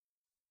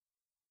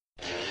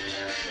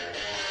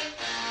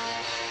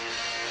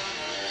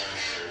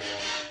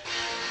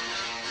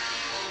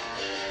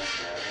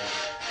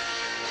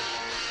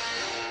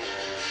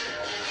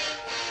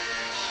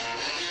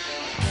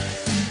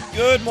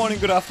Good morning,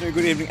 good afternoon,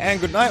 good evening, and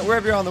good night,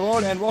 wherever you are in the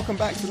world, and welcome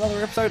back to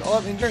another episode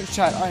of Endurance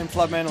Chat. I am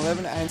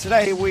Floodman11, and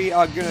today we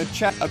are going to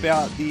chat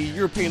about the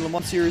European Le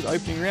Mans Series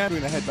opening round.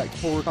 We're going to head back to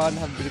Paul Ricard and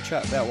have a bit of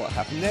chat about what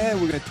happened there.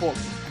 We're going to talk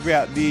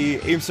about the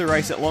IMSA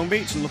race at Long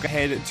Beach and look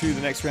ahead to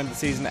the next round of the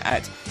season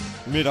at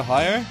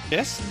Mid-Ohio.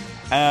 Yes?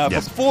 But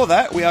before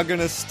that, we are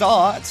going to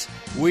start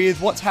with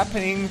what's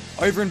happening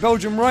over in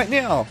Belgium right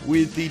now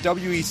with the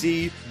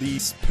WEC, the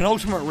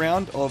penultimate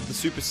round of the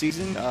Super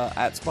Season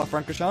at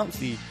Spa-Francorchamps,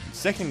 the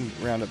second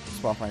round of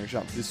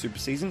Spa-Francorchamps this Super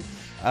Season,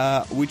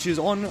 which is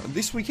on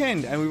this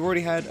weekend, and we've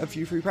already had a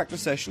few free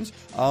practice sessions,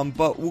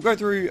 but we'll go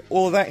through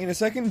all of that in a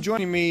second.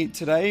 Joining me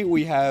today,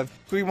 we have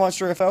Cookie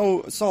Monster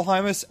FL,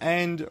 Solheimus,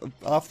 and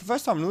for the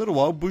first time in a little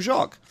while,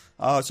 Bujoc.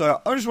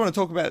 So I just want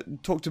to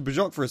talk to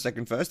Bujoc for a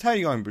second first. How are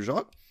you going,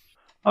 Bujoc?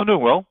 I'm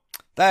doing well.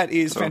 That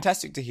is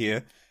fantastic to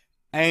hear.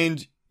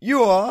 And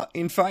you are,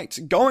 in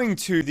fact, going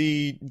to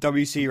the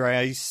WC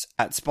race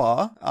at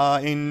Spa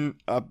in,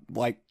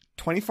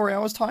 24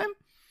 hours' time?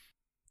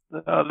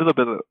 A little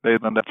bit later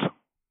than that.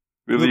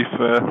 We leave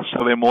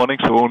Saturday morning,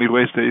 so only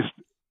race days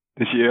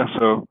this year.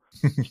 So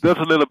that's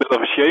a little bit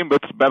of a shame,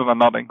 but better than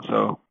nothing.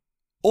 So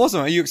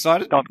awesome. Are you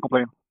excited? Can't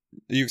complain.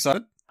 Are you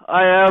excited?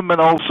 I am, and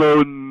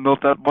also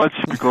not that much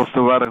because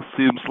the weather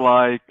seems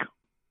like...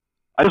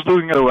 I'm just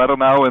looking at the weather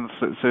now, and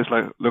it says,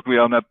 luckily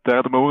I'm not there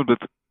at the moment, but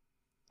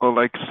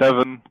for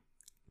 7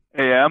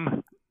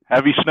 a.m.,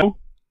 heavy snow.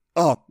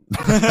 Oh.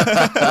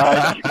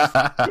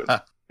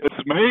 It's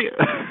May.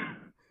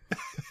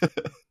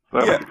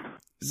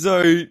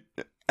 So,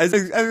 as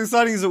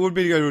exciting as it would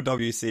be to go to a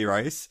WC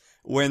race,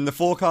 when the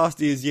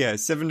forecast is,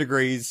 7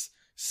 degrees,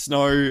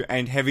 snow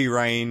and heavy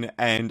rain,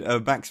 and a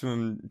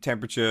minimum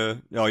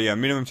temperature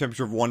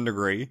of 1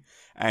 degree,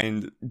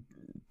 and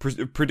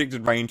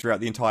predicted rain throughout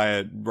the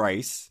entire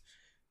race.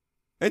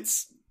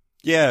 It's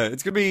going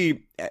to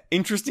be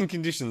interesting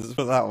conditions, let's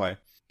put it that way.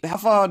 How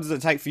far does it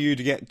take for you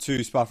to get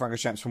to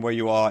Spa-Francorchamps from where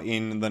you are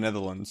in the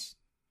Netherlands?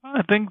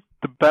 I think,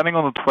 depending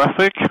on the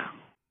traffic,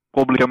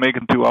 probably can make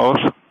it 2 hours.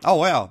 Oh,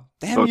 wow.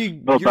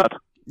 Damn, not bad.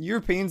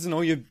 Europeans and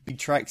all your big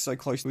tracks so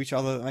close to each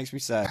other, that makes me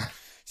sad.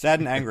 Sad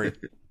and angry.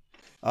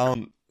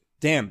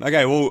 Damn.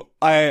 Okay, well,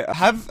 I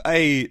have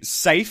a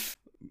safe...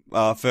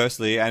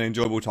 firstly, an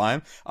enjoyable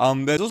time.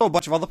 There's also a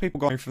bunch of other people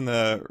going from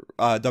the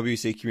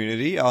WC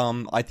community.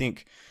 I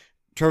think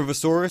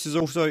Trevosaurus is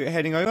also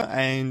heading over,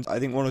 and I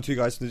think one or two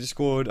guys from the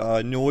Discord,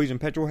 Noise and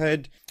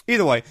Petrolhead.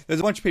 Either way, there's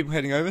a bunch of people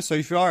heading over, so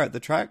if you are at the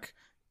track,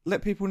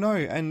 let people know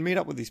and meet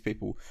up with these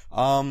people.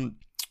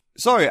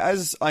 So,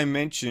 as I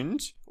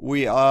mentioned,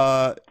 we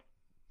are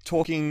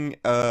talking...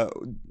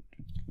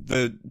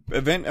 the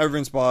event over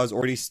in Spa has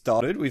already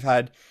started. We've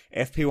had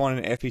FP1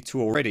 and FP2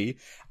 already,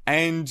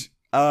 and...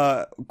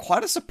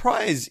 quite a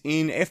surprise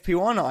in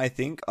FP1, I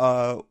think,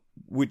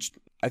 which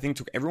I think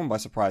took everyone by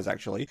surprise,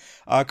 actually.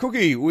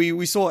 Cookie,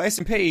 we saw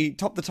S&P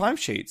top the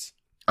timesheets.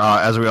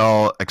 As we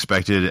all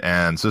expected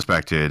and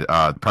suspected,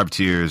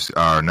 privateers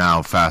are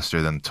now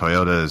faster than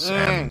Toyotas,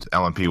 and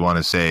LMP1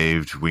 is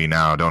saved. We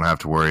now don't have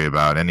to worry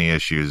about any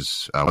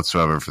issues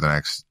whatsoever for the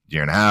next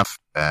year and a half,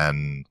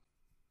 and...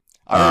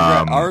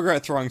 I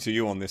regret throwing to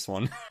you on this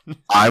one.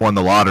 I won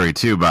the lottery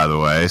too, by the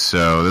way,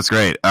 so that's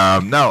great.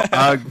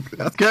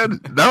 That's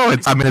good. No,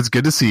 it's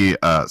good to see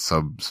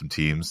some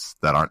teams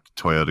that aren't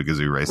Toyota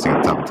Gazoo racing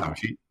at the top of the time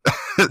sheet.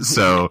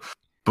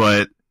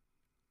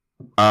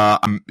 I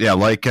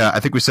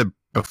think we said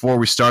before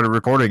we started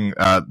recording,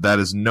 that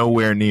is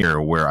nowhere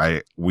near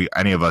where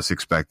any of us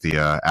expect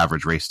the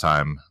average race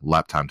time,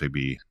 lap time to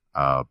be.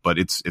 But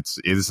it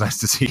is nice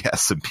to see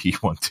S&P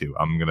 1-2.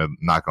 I'm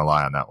not gonna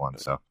lie on that one.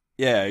 So.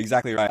 Yeah,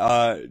 exactly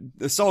right.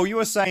 So you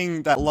were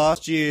saying that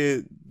last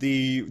year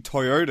the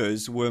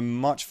Toyotas were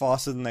much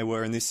faster than they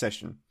were in this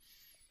session.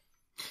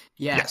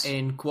 Yeah, yes.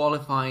 In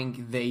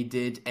qualifying they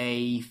did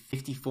a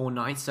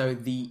 54.9, so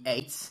the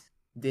 8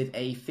 did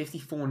a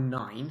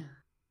 54.9,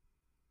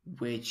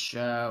 which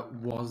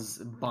was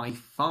by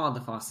far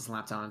the fastest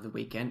lap time of the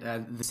weekend.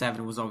 The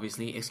 7 was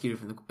obviously excluded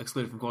from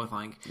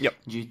qualifying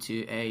due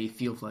to a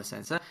fuel flow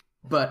sensor.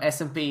 But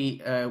S&P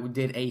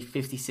did a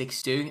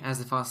 56.2 as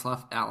the fastest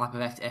lap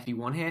of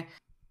FP1 here.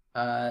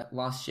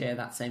 Last year,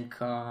 that same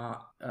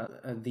car,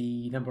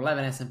 the number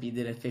 11 S&P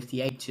did a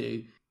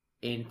 58.2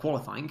 in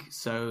qualifying.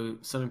 So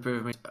some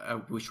improvement,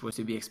 which was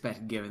to be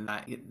expected given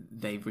that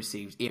they've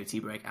received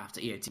EOT break after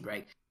EOT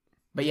break.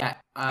 But yeah.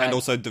 And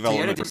also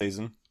development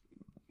season.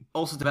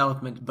 Also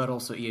development, but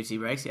also EOT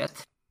breaks, yes.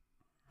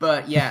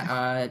 But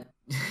yeah,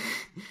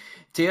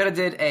 Toyota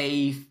did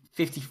a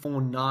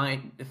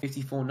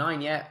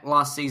 54.9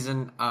 last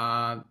season.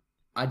 I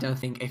don't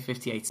think a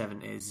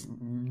 58.7 is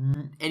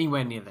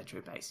anywhere near their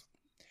true pace.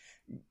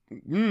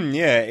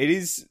 It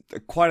is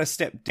quite a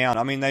step down.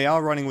 I mean, they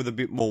are running with a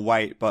bit more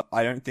weight, but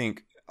I don't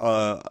think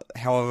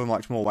however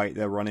much more weight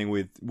they're running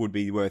with would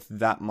be worth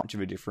that much of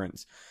a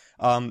difference.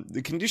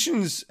 The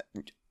conditions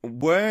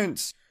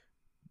weren't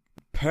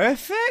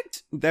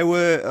perfect. They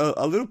were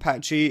a little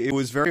patchy. It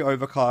was very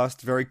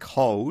overcast, very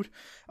cold.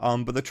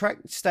 But the track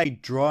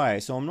stayed dry,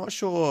 so I'm not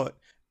sure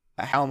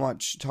how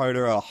much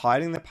Toyota are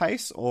hiding their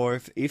pace,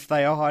 or if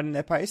they are hiding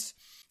their pace.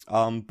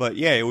 But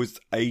yeah, it was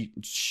a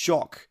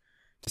shock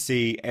to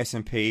see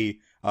SMP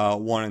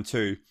 1 and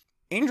 2.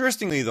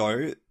 Interestingly,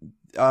 though,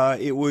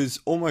 it was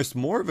almost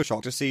more of a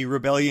shock to see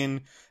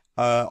Rebellion,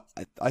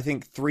 I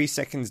think 3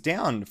 seconds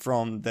down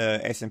from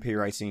the SMP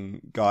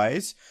Racing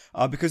guys,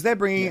 because they're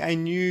bringing a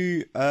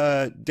new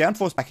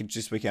downforce package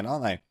this weekend,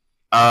 aren't they?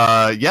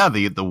 Yeah,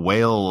 the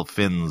whale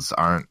fins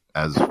aren't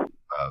as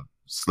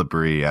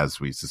slippery as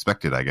we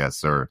suspected, I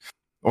guess, or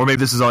maybe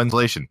this is all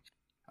insulation.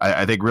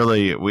 I think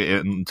really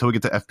until we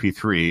get to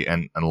FP3,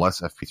 and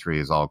unless FP3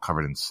 is all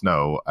covered in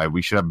snow,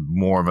 we should have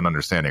more of an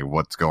understanding of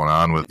what's going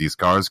on with these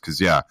cars. Because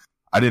yeah,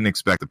 I didn't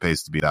expect the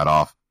pace to be that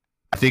off.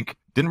 I think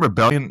didn't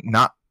Rebellion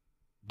not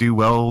do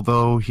well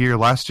though here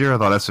last year? I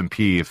thought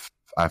SMP, if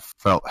I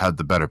felt, had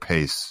the better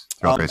pace.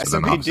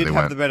 SMP did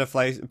have the better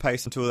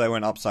pace until they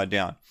went upside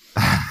down.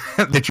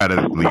 They tried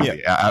to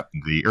leave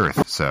the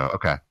Earth. So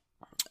okay.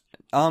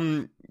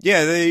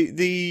 Yeah,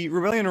 the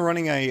Rebellion are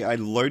running a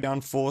low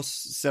downforce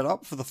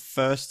setup for the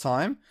first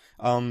time.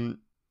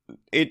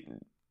 It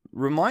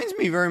reminds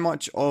me very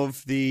much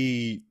of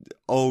the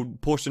old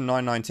Porsche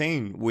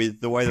 919 with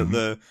the way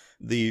that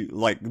the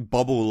like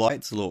bubble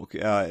lights look.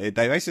 They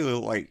basically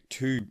look like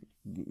two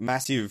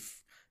massive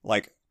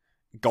like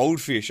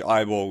goldfish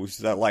eyeballs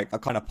that like are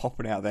kind of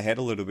popping out the head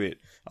a little bit.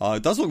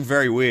 It does look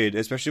very weird,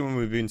 especially when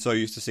we've been so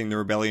used to seeing the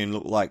Rebellion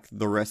look like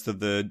the rest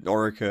of the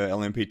Orica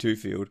LMP2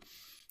 field.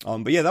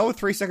 But yeah, they were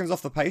 3 seconds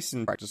off the pace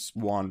in practice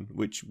 1,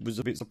 which was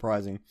a bit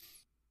surprising.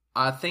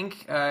 I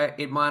think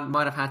it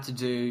might have had to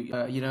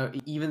do,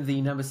 even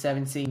the number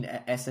 17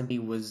 SMP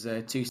was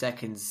 2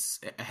 seconds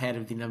ahead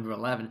of the number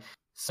 11.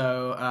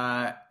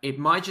 So it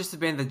might just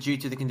have been that due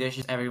to the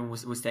conditions, everyone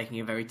was taking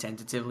it very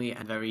tentatively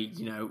and very,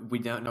 we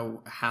don't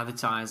know how the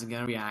tires are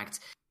going to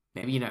react.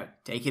 Maybe,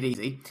 take it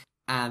easy.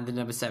 And the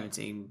number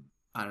 17,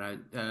 I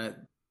don't know,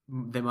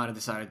 they might have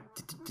decided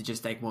to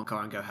just take one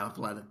car and go hell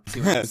for leather.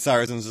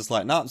 Saracen's just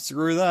like, nah,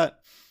 screw that.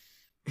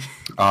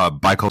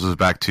 Bicols is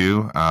back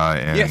too,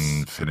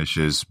 and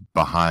finishes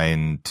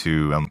behind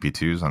 2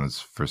 LMP2s on his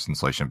first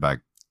installation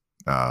back.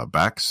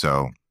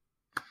 So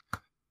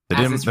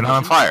they're not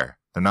on fire.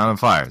 They're not on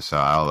fire. So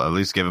I'll at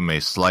least give them a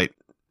slight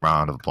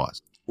round of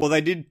applause. Well,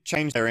 they did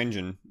change their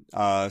engine,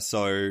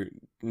 so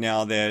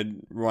now they're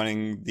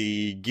running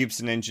the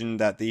Gibson engine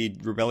that the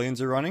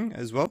Rebellions are running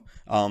as well.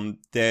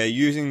 They're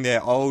using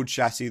their old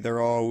chassis, their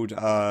old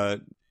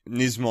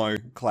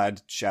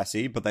Nismo-clad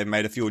chassis, but they've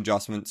made a few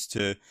adjustments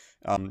to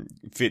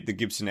fit the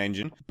Gibson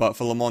engine. But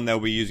for Le Mans, they'll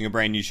be using a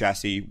brand new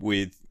chassis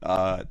with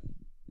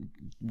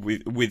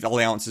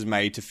allowances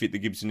made to fit the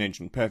Gibson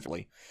engine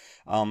perfectly.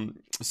 So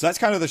that's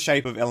kind of the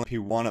shape of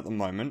LMP1 at the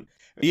moment.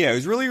 Yeah, it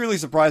was really, really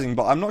surprising,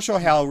 but I'm not sure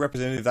how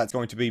representative that's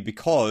going to be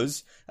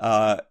because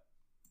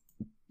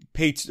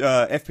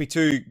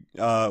FP2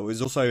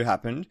 was also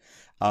happened,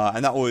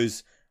 and that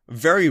was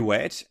very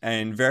wet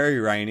and very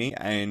rainy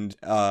and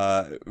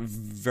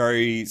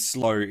very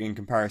slow in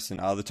comparison.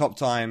 The top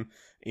time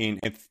in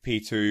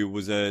FP2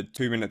 was a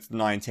 2 minutes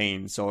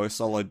 19, so a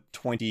solid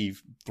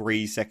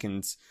 23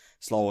 seconds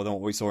slower than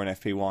what we saw in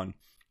FP1.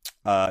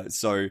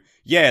 So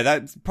yeah,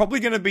 that's probably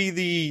going to be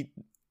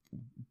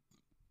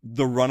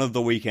the run of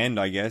the weekend,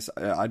 I guess.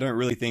 I don't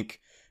really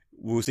think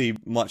we'll see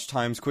much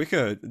times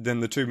quicker than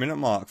the 2 minute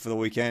mark for the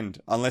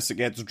weekend, unless it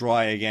gets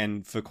dry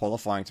again for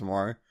qualifying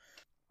tomorrow,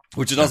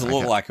 which it doesn't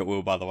look like it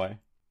will, by the way.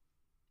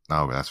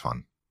 Oh, that's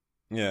fun.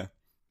 Yeah,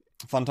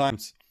 fun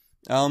times.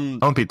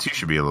 LMP2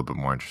 should be a little bit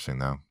more interesting,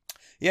 though.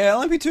 Yeah,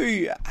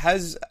 LMP2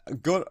 has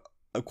got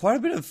quite a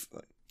bit of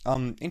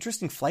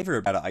interesting flavor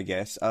about it, I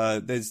guess.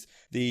 There's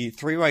the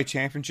 3-way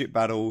championship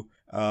battle,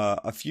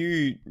 a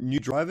few new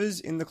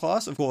drivers in the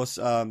class. Of course,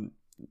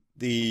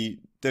 the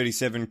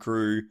 37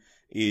 crew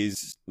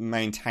is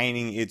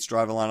maintaining its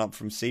driver lineup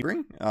from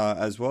Sebring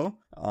as well,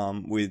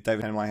 with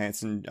David Hanmai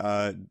Hansen.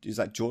 Is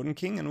that Jordan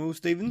King and Will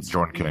Stevens?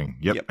 Jordan King,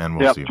 yep. And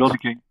Will Stevens. Jordan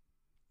King.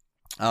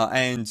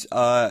 And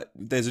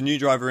there's a new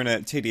driver in a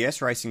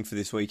TDS racing for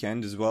this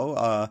weekend as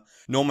well.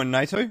 Norman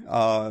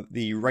Nato,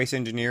 the race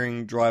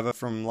engineering driver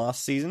from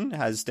last season,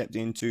 has stepped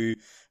into.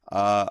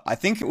 I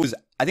think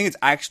it's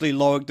actually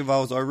Loic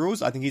Duval's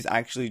overalls. I think he's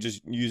actually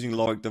just using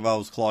Loic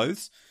Duval's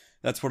clothes.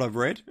 That's what I've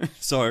read.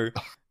 So.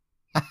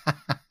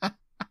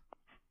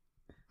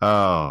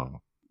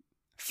 Oh,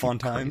 fun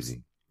times.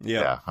 Crazy.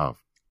 Yeah.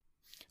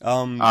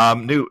 Oh.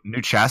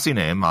 New chassis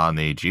name on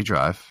the G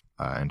Drive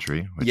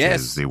entry, which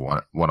is the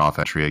one-off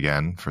entry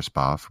again for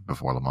Spa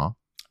before Le Mans.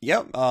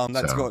 Yep.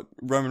 That's got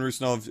Roman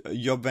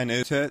Rusnov, Job van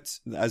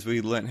Uitert, as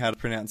we learnt how to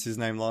pronounce his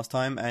name last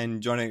time,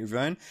 and John-Eric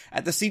Verne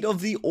at the seat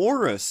of the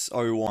Aurus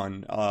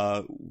 01,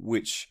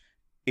 which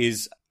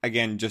is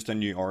again just a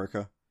new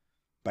Orica,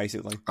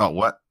 basically. Oh,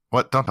 what?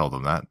 Don't tell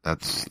them that.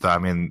 That's. I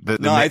mean,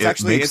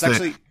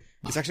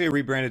 it's actually a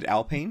rebranded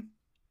Alpine.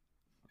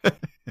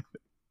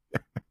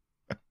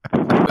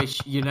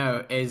 Which,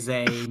 is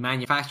a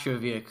manufacturer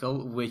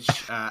vehicle, which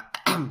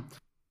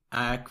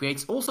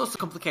creates all sorts of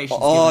complications.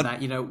 Oh,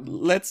 Given that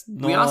let's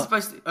not. we are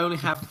supposed to only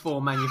have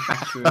 4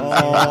 manufacturers.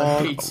 Oh,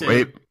 in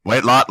LMP2.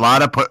 Wait,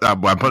 Lotta,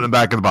 I'm putting it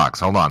back in the box.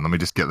 Hold on, let me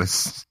just get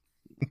this.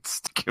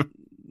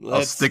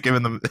 I'll stick him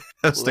in the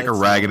stick a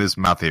rag in his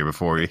mouth here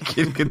before we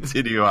can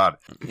continue on.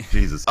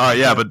 Jesus. All right,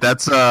 yeah, but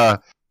that's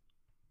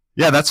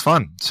that's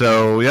fun.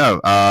 So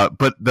yeah,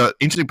 but the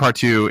interesting part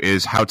too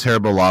is how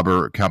terrible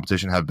lobber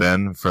competition have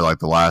been for like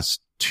the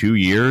last 2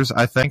 years.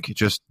 I think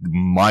just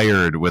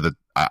mired with it.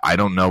 I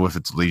don't know if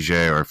it's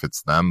Ligier or if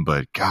it's them,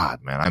 but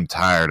God, man, I'm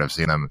tired of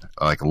seeing them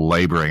like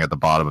laboring at the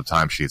bottom of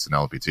timesheets in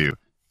LP2.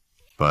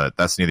 But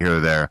that's neither here nor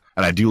there.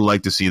 And I do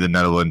like to see the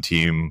Netherlands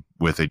team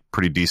with a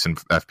pretty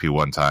decent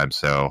FP1 time.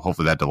 So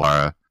hopefully that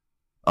Dallara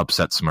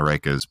upsets some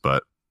Arekas.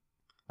 But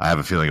I have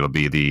a feeling it'll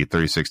be the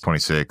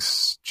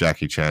 36-26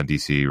 Jackie Chan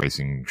DC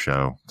racing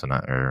show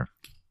tonight, or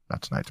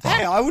not tonight, tomorrow.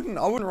 Hey, I wouldn't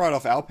write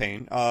off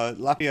Alpine.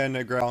 Lapierre,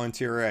 Negrel, and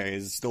Thierry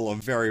is still a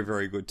very,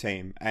 very good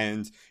team.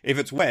 And if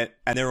it's wet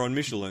and they're on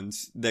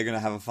Michelin's, they're going to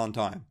have a fun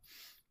time.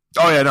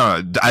 Oh, yeah,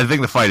 no. I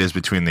think the fight is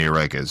between the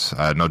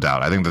Arekas, no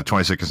doubt. I think the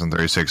 26 and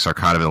 36 are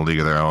kind of in a league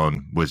of their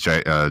own, with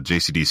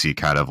JCDC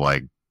kind of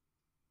like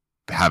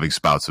having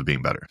spouts of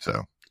being better.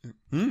 So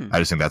I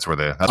just think that's where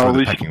the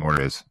pecking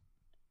order is.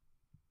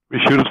 We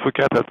shouldn't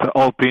forget that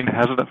Alpine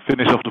hasn't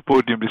finished off the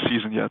podium this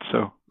season yet.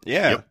 So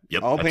yeah,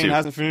 yep, Alpine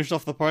hasn't finished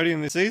off the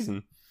podium this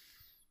season.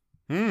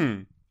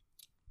 I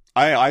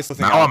still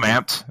think now I'm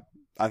amped.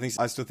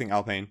 I still think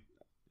Alpine.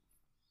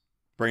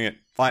 Bring it.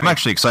 Fight I'm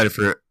actually excited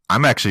for it.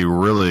 I'm actually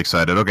really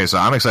excited. Okay, so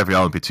I'm excited for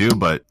LMP2,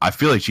 but I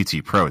feel like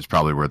GT Pro is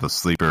probably where the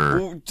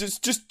sleeper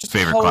just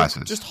favorite hold,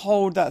 classes. Just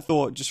hold that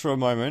thought just for a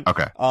moment.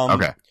 Okay.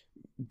 Okay.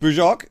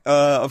 Bujoc,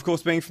 of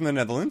course, being from the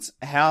Netherlands,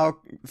 how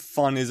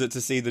fun is it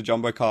to see the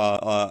jumbo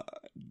car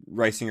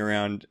racing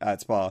around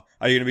at Spa?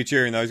 Are you going to be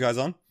cheering those guys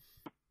on?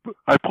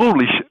 I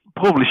probably should.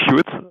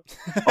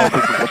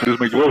 Also, because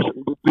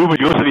do my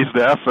groceries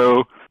there,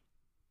 so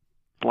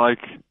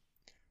like.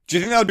 Do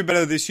you think they'll do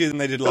better this year than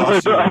they did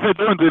last year? If I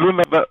don't,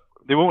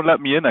 they won't let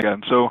me in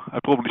again, so I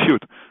probably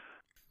should.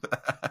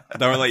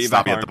 They won't let you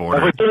Stop back at the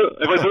border. If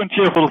I don't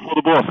cheer for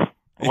the boss,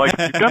 like,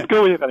 you can't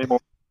go in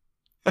anymore.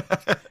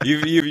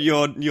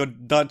 Your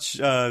Dutch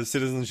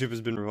citizenship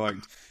has been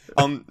revoked.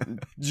 Do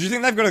you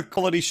think they've got a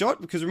quality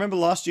shot? Because remember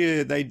last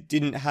year they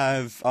didn't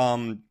have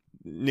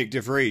Nick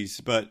De Vries,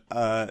 but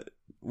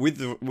with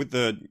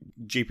the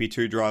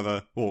GP2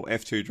 driver or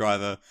F2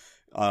 driver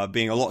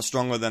being a lot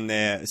stronger than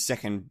their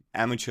second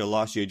amateur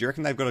last year, do you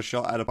reckon they've got a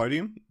shot at a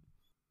podium?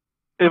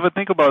 If I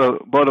think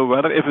about the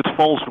weather, if it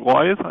falls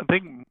quiet, I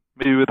think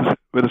maybe with a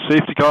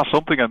safety car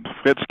something, and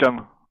Fritz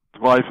can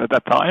drive at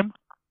that time,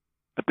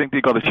 I think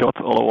they got a shot.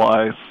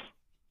 Otherwise,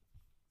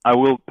 I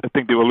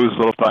think they will lose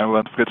a lot of time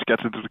when Fritz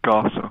gets into the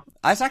car. So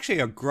that's actually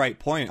a great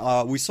point.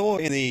 We saw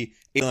in the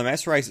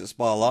LMS race at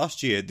Spa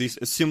last year this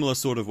similar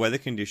sort of weather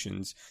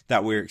conditions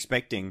that we're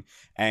expecting.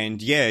 And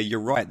yeah,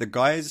 you're right. The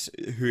guys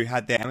who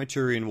had their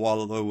amateur in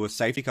while there were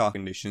safety car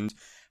conditions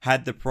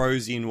had the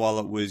pros in while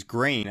it was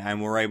green and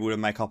were able to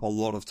make up a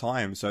lot of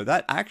time. So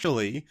that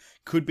actually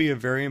could be a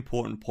very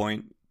important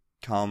point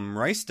come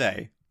race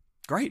day.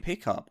 Great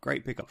pickup.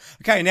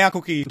 Okay, now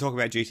Cookie, you can talk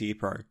about GTE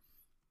Pro.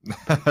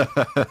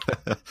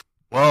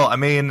 Well, I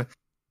mean,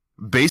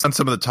 based on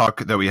some of the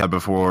talk that we had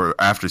before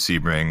after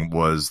Sebring,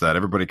 was that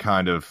everybody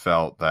kind of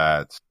felt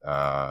that,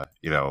 the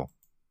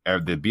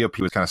BOP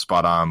was kind of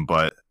spot on,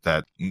 but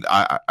that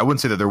I wouldn't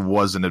say that there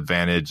was an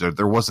advantage, or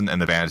there wasn't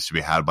an advantage to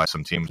be had by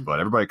some teams, but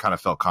everybody kind of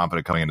felt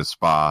confident coming into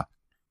Spa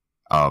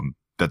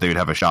that they would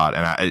have a shot.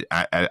 And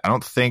I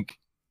don't think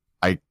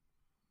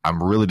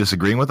I'm really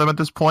disagreeing with them at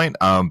this point.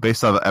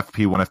 Based on the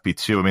FP1,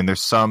 FP2, I mean,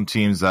 there's some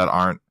teams that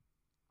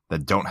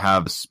don't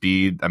have the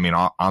speed. I mean,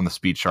 on the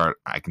speed chart,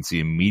 I can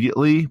see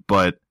immediately,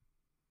 but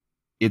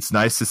it's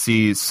nice to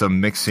see some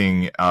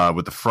mixing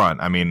with the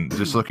front. I mean,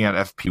 just looking at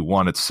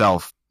FP1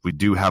 itself, we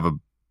do have a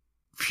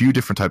few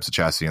different types of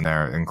chassis in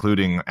there,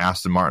 including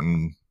Aston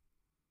Martin.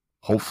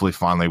 Hopefully,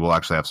 finally, will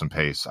actually have some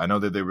pace. I know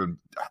that they were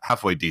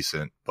halfway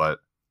decent, but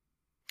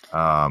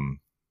I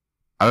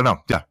don't know.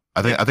 Yeah,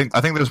 I think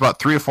there's about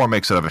 3 or 4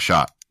 makes that have a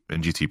shot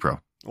in GT Pro.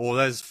 Well,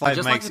 there's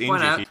 5 makes in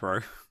GT Pro.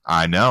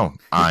 I know.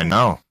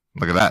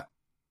 Look at that.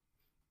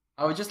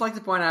 I would just like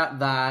to point out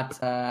that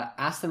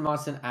Aston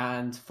Martin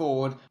and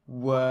Ford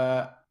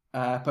were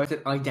both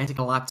at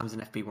identical lap times in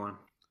FP1.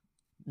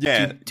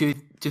 Yeah, to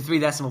 3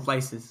 decimal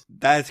places.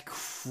 That's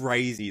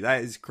crazy.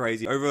 That is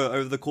crazy.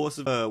 Over the course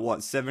of a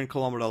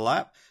 7-kilometer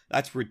lap,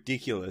 that's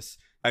ridiculous.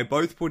 They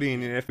both put in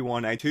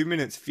FP1 a 2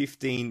 minutes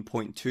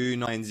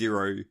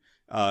 15.290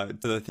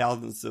 to the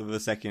thousandths of a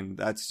second.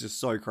 That's just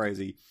so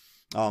crazy.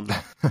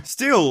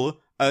 Still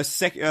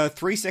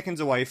 3 seconds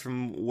away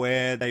from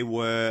where they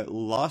were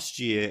last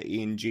year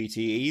in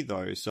GTE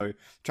though. So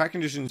track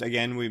conditions,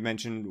 again, we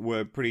mentioned,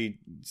 were pretty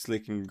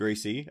slick and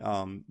greasy,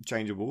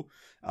 changeable.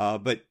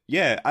 But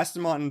yeah,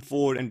 Aston Martin,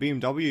 Ford, and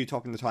BMW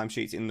topping the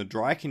timesheets in the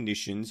dry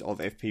conditions of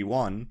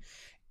FP1.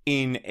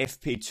 In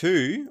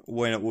FP2,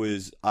 when it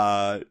was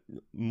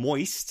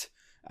moist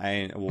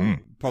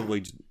and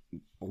probably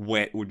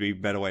wet would be a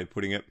better way of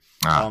putting it.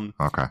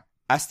 Okay.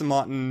 Aston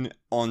Martin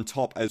on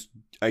top as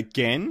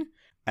again,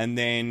 and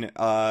then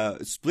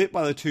split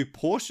by the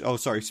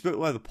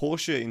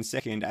Porsche in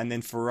second, and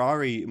then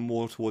Ferrari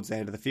more towards the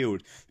head of the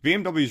field. The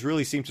BMWs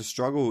really seem to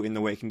struggle in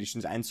the wet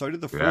conditions, and so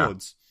did the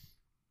Fords.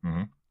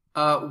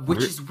 Mm-hmm.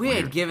 Which is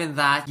weird, given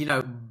that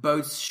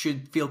boats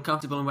should feel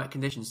comfortable in wet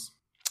conditions.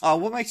 Oh,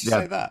 what makes you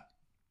say that?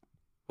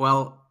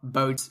 Well,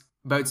 boats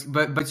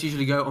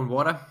usually go on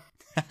water.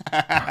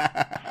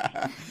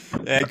 Yeah,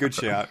 good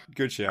shout.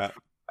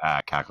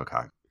 Cackle.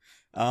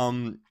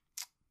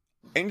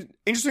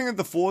 Interesting that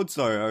the Fords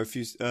though are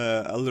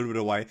a little bit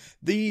away.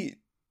 The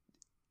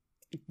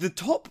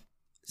top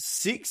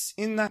 6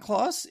 in that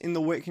class in the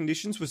wet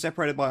conditions were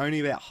separated by only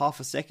about half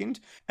a second,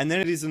 and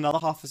then it is another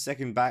half a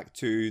second back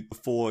to the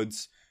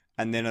Fords,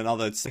 and then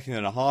another second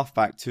and a half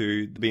back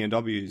to the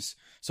BMWs.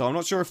 So I'm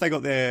not sure if they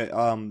got their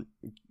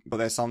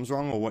sums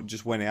wrong or what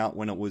just went out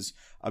when it was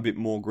a bit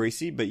more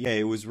greasy. But yeah,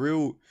 it was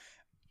real.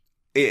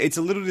 It's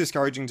a little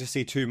discouraging to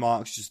see 2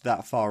 marks just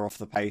that far off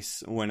the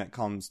pace when it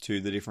comes to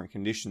the different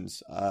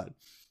conditions.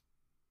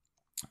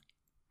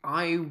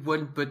 I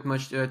wouldn't put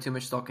too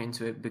much stock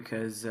into it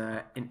because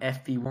in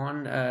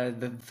FP1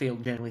 the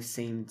field generally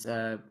seemed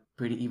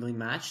pretty evenly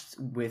matched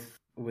with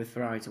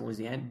Ferrari towards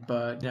the end,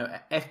 but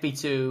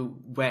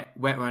FP2 wet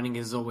running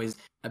is always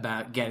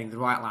about getting the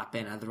right lap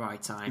in at the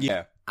right time.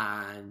 Yeah,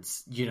 and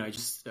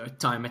just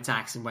time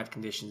attacks in wet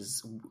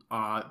conditions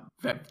are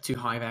too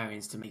high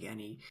variance to make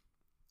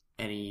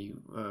any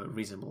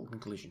reasonable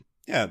conclusion.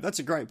 Yeah, that's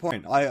a great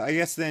point. I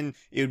guess then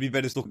it would be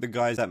better to look at the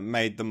guys that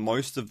made the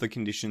most of the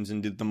conditions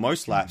and did the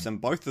most laps, and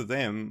both of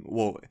them,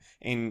 well,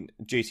 in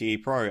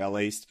GTE Pro at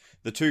least,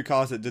 the 2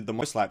 cars that did the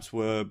most laps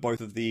were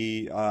both of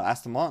the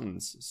Aston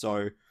Martins.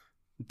 So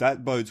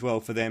that bodes well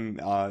for them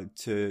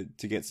to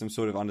get some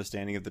sort of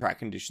understanding of the track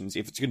conditions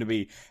if it's going to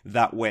be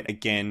that wet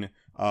again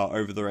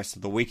over the rest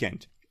of the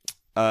weekend.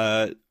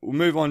 We'll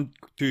move on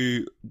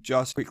to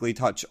just quickly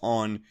touch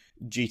on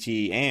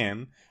GTE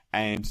AM,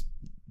 and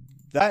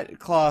that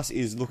class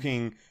is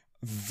looking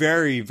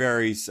very,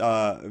 very,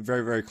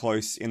 very, very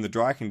close in the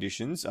dry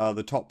conditions.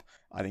 The top,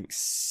 I think,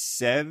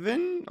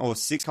 7 or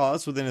 6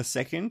 cars within a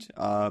second,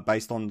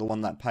 based on the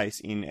 1 lap pace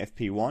in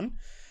FP1.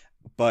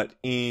 But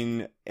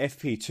in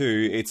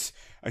FP2, it's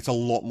a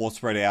lot more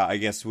spread out, I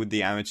guess, with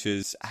the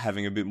amateurs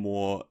having a bit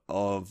more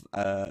of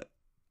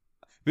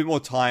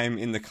time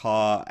in the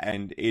car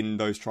and in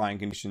those trying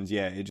conditions.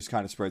 Yeah, it just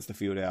kind of spreads the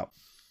field out.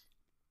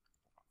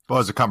 Well,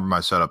 it's a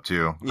compromise setup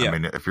too. Yeah. I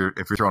mean, if you're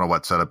throwing a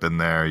wet setup in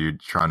there, you're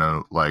trying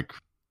to like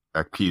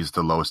appease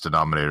the lowest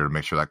denominator to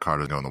make sure that car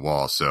doesn't go on the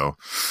wall. So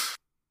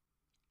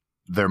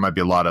there might be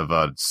a lot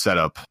of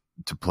setup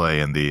to play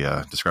in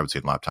the discrepancy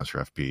in lap times for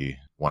FP1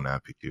 and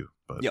FP2.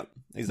 But yep,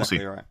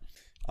 exactly right.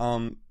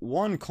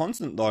 One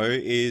constant though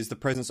is the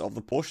presence of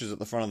the Porsches at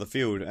the front of the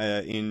field.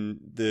 In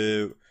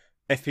the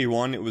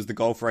FP1, it was the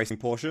Gulf Racing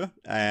Porsche,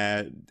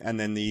 and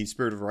then the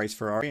Spirit of Race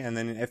Ferrari, and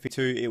then in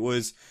FP2, it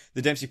was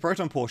the Dempsey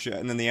Proton Porsche,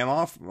 and then the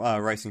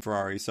MR Racing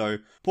Ferrari. So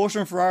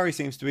Porsche and Ferrari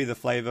seems to be the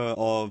flavour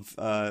of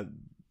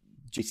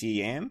GTE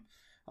AM.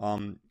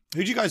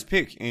 Who'd you guys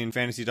pick in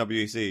Fantasy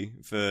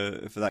WEC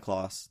for that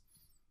class?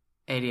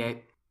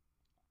 88.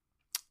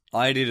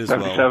 I did as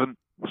 77.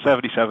 well.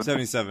 77.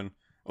 77.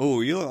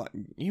 Oh, you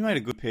made a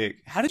good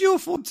pick. How did you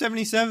afford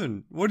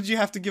 77? What did you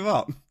have to give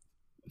up?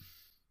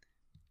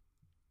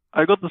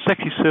 I got the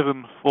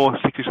 67 Ford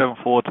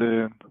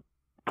in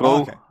Pro.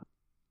 Oh, okay.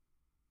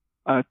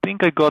 I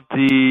think I got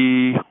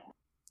the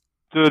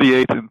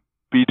 38 in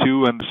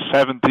B2 and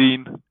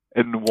 17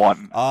 in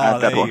 1. Ah,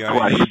 and that there was you go.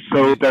 twice.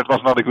 So that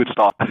was not a good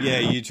start. Yeah,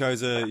 you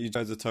chose a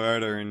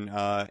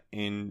Toyota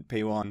in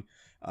P1.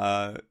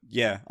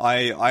 Yeah,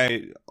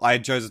 I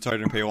chose a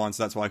Toyota in P1,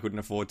 so that's why I couldn't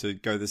afford to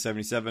go the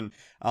 77.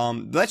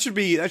 That should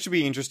be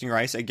an interesting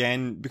race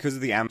again because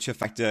of the amateur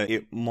factor.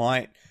 It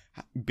might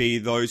be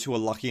those who are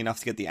lucky enough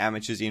to get the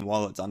amateurs in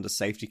while it's under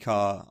safety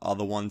car are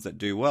the ones that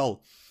do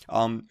well.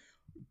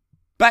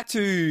 Back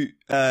to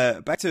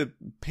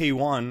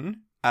P1.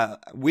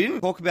 We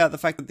didn't talk about the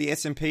fact that the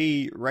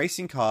SMP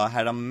racing car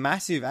had a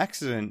massive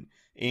accident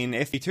in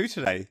FP2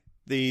 today.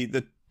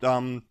 The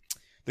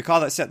car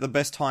that set the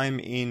best time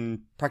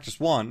in practice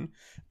 1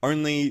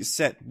 only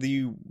set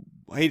he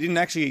didn't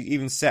actually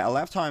even set a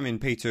lap time in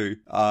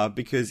P2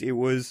 because it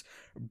was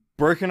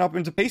broken up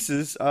into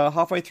pieces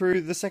halfway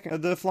through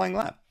the flying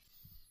lap.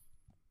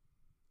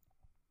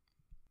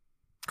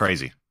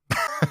 Crazy.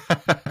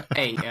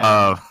 Hey,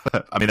 I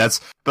mean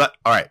but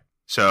all right.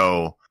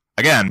 So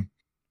again,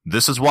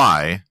 this is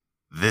why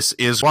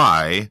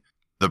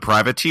the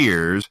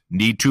privateers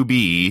need to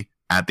be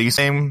at the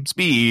same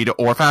speed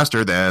or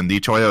faster than the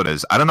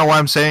Toyotas. I don't know why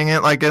I'm saying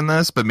it like in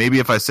this, but maybe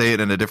if I say it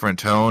in a different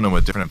tone and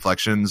with different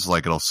inflections,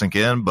 like it'll sink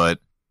in. But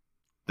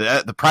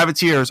the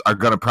privateers are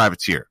gonna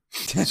privateer.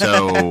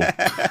 So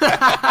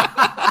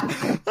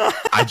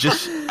I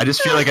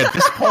just feel like at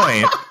this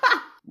point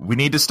we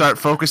need to start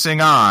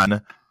focusing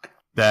on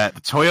that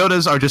the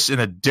Toyotas are just in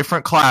a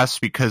different class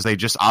because they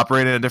just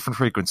operate at a different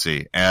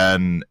frequency,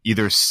 and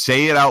either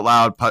say it out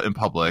loud in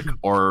public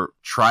or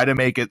try to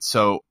make it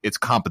so it's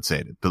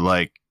compensated. But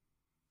like,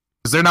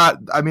 because they're not,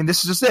 I mean,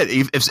 this is just it.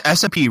 If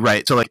SMP,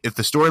 right? So like, if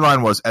the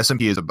storyline was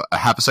SMP is a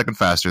half a second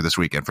faster this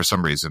weekend for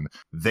some reason,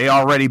 they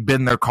already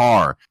been their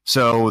car.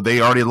 So they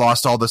already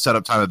lost all the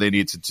setup time that they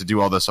need to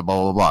do all this, blah,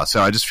 blah, blah.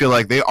 So I just feel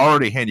like they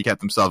already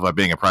handicapped themselves by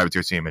being a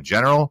privateer team in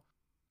general.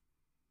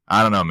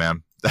 I don't know,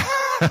 man.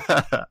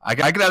 I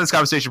could have this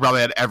conversation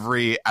probably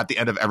at the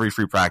end of every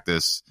free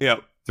practice.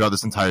 Yep. Throughout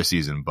this entire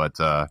season, but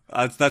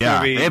that's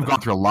yeah, be they have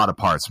gone through a lot of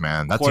parts,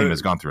 man. That team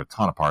has gone through a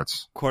ton of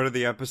parts. Quote of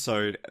the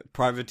episode: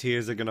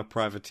 "Privateers are gonna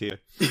privateer."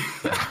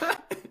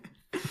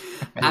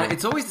 And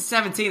it's always the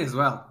 17 as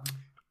well.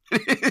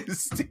 It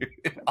is, dude.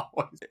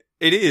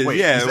 It is. Wait,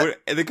 yeah,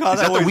 is the car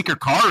that the weaker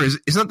car?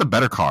 Isn't that the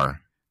better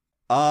car?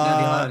 No,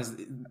 the 11 is.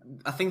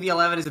 I think the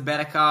 11 is a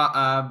better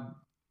car.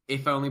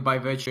 If only by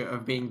virtue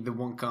of being the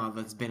one car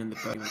that's been in the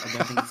podium. I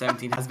don't think the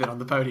 17 has been on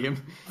the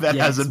podium. That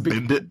hasn't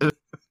been it.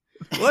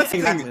 Well, that's the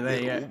Exactly, thing. there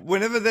you go.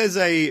 Whenever there's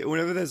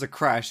a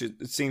crash,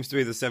 it seems to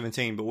be the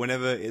 17. But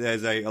whenever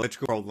there's a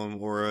electrical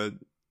problem or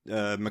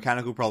a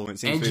mechanical problem, it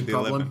seems Engine to be the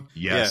problem. 11.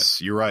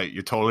 Yes, you're right.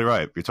 You're totally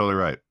right.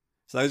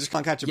 So they just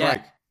can't catch a Yeah.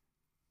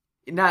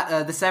 break.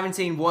 Nah, the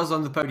 17 was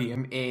on the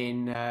podium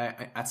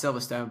at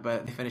Silverstone,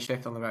 but they finished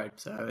 5th on the road.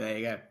 So there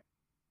you go.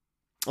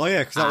 Oh yeah,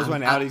 because that was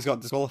when And- Audi's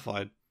got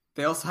disqualified.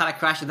 They also had a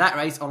crash in that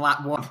race on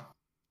lap 1.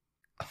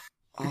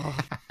 Oh.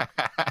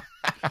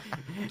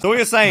 So what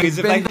you're saying is,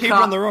 if they Been the keep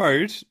car- on the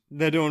road,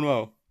 they're doing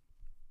well.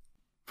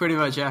 Pretty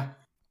much, yeah.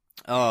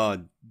 Oh,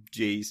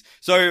 jeez.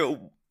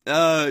 So,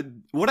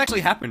 what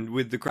actually happened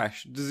with the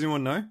crash? Does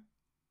anyone know?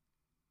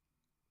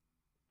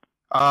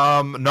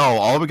 No,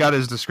 all we got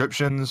is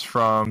descriptions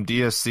from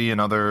DSC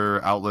and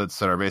other outlets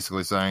that are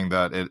basically saying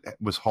that it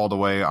was hauled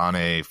away on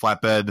a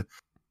flatbed.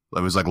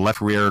 It was like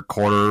left rear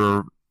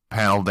quarter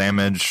panel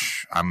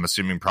damage. I'm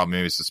assuming probably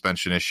maybe a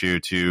suspension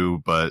issue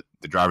too, but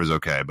the driver's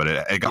okay. But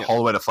it got hauled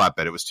away to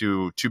flatbed. It was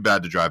too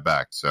bad to drive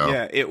back. So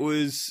Yeah, it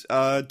was,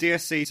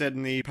 DSC said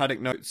in the paddock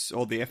notes,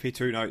 or the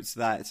FP2 notes,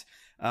 that,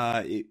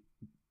 it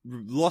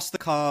lost the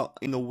car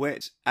in the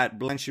wet at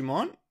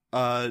Blanchimont.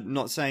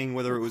 Not saying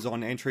whether it was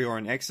on entry or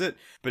on exit,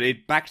 but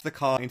it backed the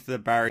car into the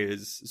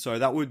barriers. So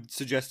that would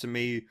suggest to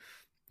me,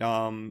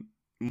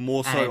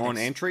 more so on Apex.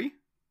 entry.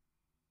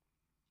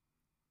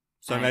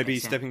 So Apex, maybe yeah.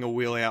 stepping a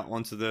wheel out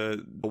onto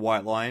the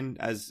white line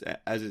as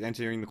it's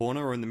entering the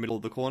corner or in the middle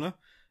of the corner,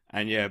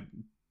 and yeah,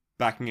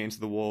 backing it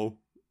into the wall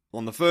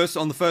on the first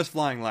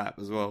flying lap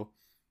as well.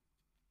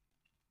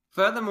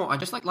 Furthermore, I'd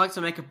just like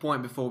to make a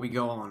point before we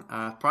go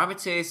on.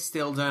 Privateers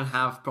still don't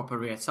have proper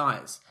rear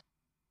tyres.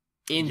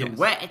 In the Yes.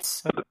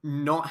 wet,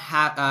 in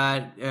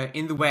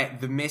the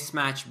wet, the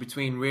mismatch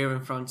between rear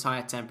and front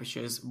tyre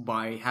temperatures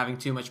by having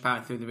too much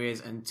power through the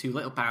rears and too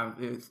little power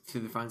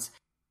through the fronts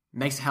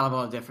makes a hell of a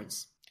lot of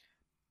difference.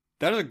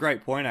 That is a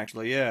great point,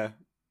 actually. Yeah,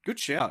 good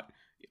shout.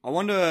 I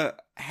wonder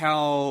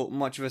how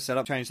much of a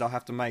setup change they'll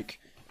have to make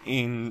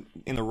in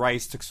the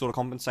race to sort of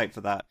compensate for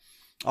that.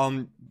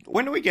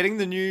 When are we getting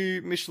the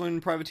new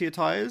Michelin Privateer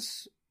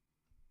tires?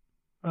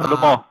 Le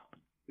Mans.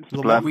 It's the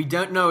Le plan. We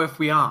don't know if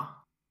we are.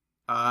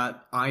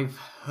 I've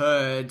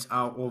heard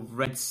or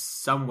read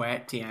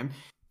somewhere, TM,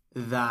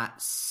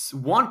 that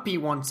one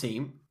P1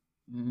 team,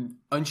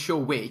 unsure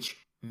which,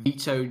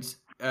 vetoed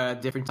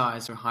different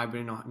tires for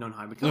hybrid and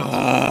non-hybrid cars.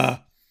 Ugh.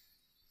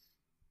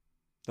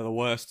 They're the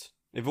worst.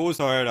 If it was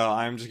Toyota,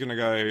 I'm just gonna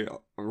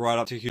go right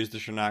up to Hughes de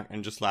Chanac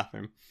and just slap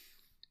him.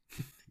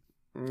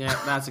 Yeah,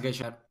 that's a good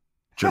shot.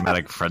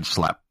 dramatic French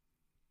slap.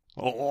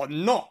 Oh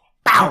no!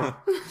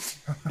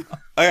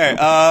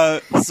 Okay,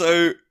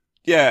 so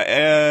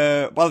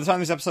yeah, by the time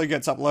this episode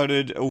gets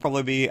uploaded, it will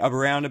probably be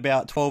around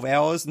about 12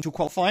 hours until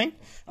qualifying.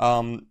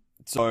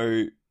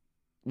 So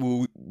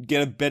we'll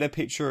get a better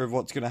picture of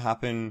what's going to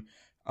happen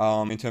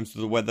in terms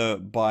of the weather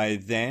by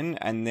then,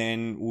 and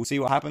then we'll see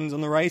what happens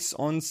on the race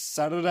on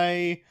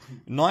Saturday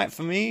night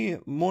for me,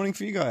 morning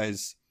for you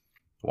guys.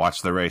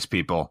 Watch the race,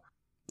 people.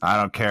 I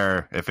don't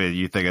care if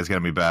you think it's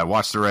going to be bad.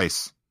 Watch the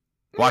race.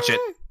 Watch it.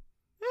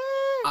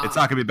 It's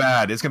not going to be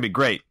bad. It's going to be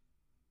great.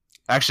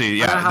 Actually,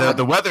 yeah,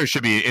 the weather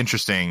should be an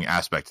interesting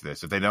aspect to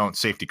this. If they don't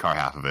safety car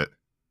half of it.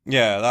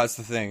 Yeah, that's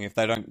the thing. If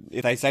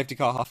they safety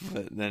car half of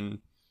it, then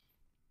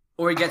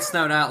Or he gets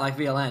snowed out like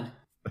VLN.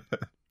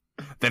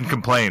 Then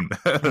complain.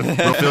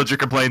 We'll field your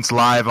complaints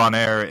live on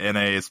air in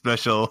a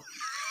special.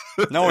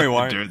 no, we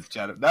won't. Endurance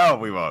chat. No,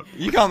 we won't.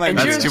 You can't make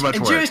That's too much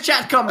work. Endurance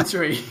chat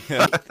commentary.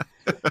 Yeah.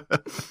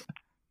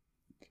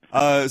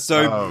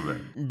 So, Oh,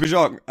 man.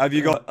 Bijok, have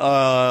you got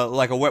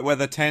like a wet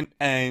weather tent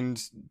and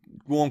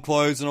warm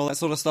clothes and all that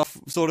sort of stuff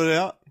sorted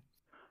out?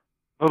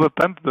 Not a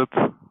tent, but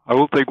I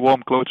will take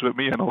warm clothes with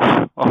me and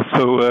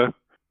also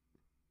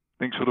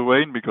things for the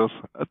rain because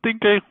I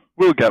think I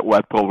will get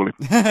wet probably.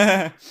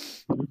 6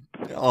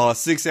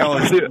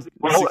 hours.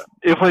 Well,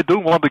 if I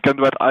don't want to get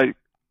wet, I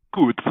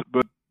could,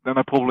 but then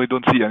I probably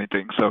don't see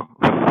anything. So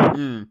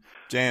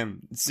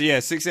Damn. So yeah,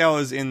 6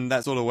 hours in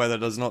that sort of weather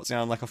does not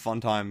sound like a fun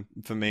time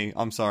for me.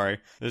 I'm sorry.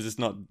 It does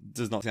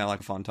not sound like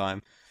a fun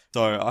time.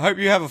 So I hope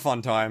you have a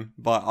fun time,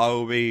 but I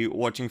will be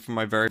watching from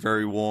my very,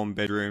 very warm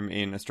bedroom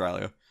in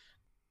Australia.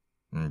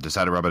 Just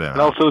had to rub it in.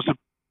 and also it's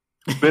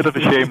a bit of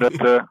a shame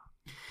that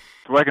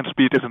Dragon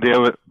Speed isn't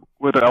here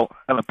with the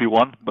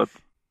LMP1, but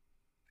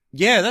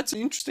Yeah, that's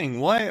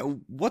interesting.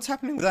 What's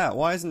happening with that?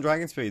 Why isn't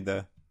Dragon Speed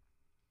there?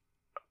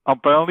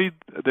 apparently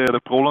the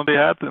problem they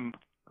had in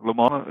Le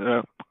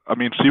Mans,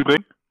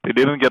 Sebring, they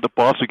didn't get the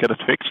parts to get it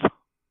fixed,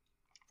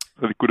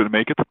 so they couldn't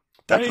make it.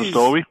 That's the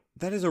story.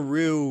 That is a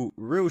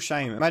real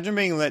shame. Imagine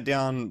being let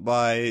down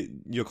by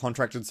your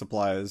contracted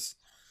suppliers.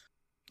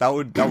 That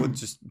would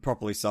just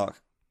properly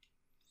suck.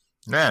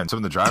 Yeah, and some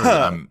of the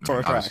drivers, For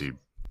a track. obviously.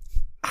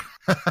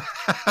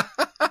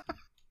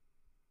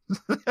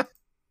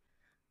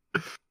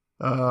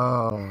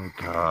 Oh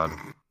God,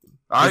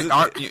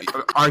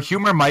 our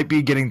humor might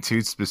be getting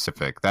too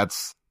specific.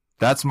 That's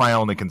my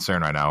only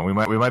concern right now. We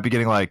might be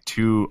getting like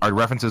our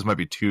references might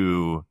be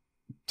too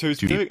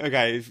specific.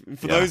 Okay,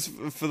 for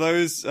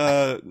those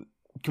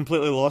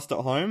completely lost at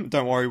home,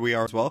 don't worry, we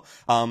are as well.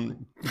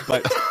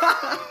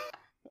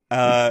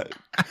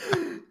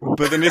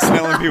 But the Nissan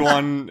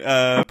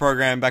LMP1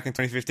 program back in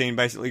 2015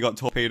 basically got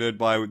torpedoed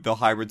by the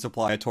hybrid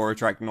supplier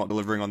ToroTrack not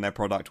delivering on their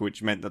product,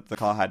 which meant that the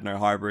car had no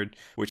hybrid,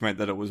 which meant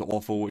that it was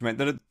awful, which meant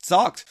that it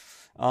sucked.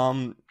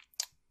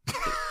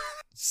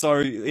 So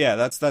yeah,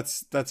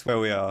 that's where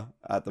we are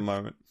at the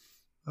moment.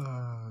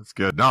 That's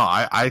good. No,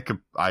 I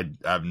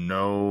have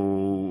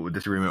no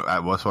disagreement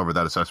whatsoever with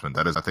that assessment.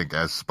 That is, I think,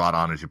 as spot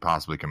on as you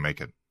possibly can make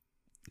it.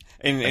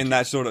 In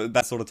that sort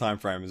of time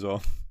frame as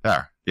well.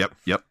 There.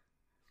 Yep.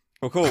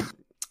 Well, cool.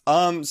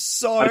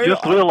 So I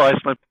just realized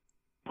I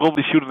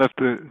probably shouldn't have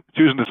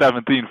chosen the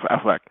 17 for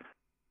FWAC.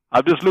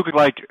 I'm just looking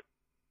like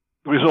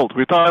the result: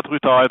 retired,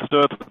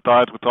 third,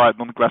 retired,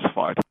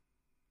 non-classified.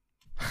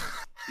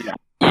 Yeah.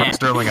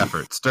 Sterling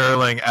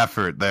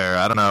effort there.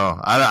 I don't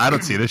know. I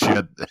don't see this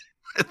shit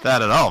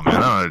that at all, man. I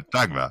don't know what you're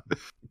talking about.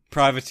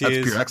 Privateers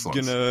That's pure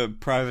excellence. gonna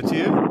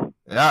privateer.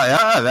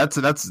 Yeah, that's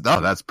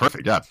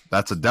perfect. Yeah,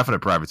 that's a definite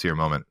privateer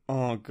moment.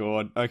 Oh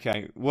god.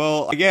 Okay.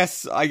 Well, I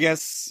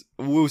guess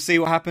we'll see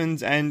what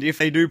happens, and if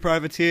they do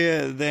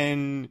privateer,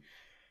 then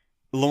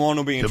Le Mans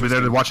will be You'll interesting. be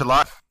there to watch it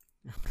live.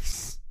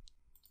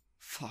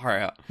 Far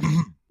out.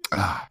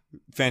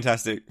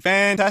 Fantastic.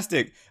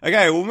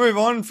 Okay, we'll move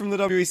on from the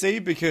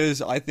WEC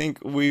because I think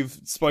we've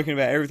spoken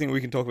about everything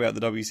we can talk about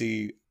the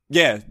WEC.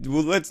 Yeah,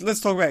 well, let's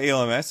talk about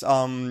ELMS.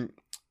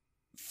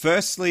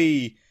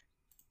 Firstly,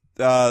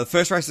 the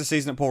first race of the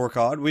season at Paul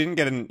Ricard. We didn't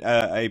get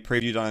a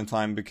preview done in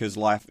time because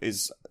life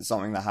is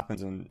something that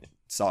happens and it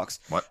sucks.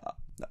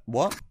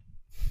 What?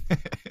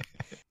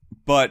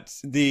 But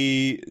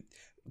the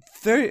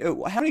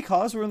 30. How many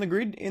cars were in the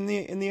grid in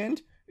the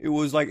end? It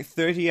was like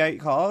 38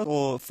 cars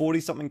or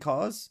 40 something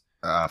cars.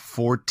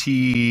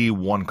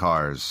 41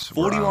 cars.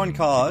 41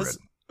 cars,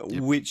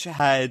 yep. Which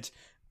had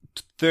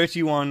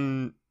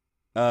 32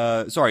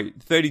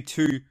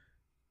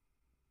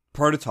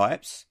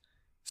 prototypes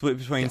split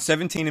between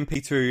 17 in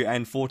P2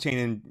 and 14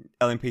 in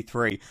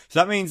LMP3. So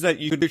that means that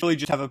you could literally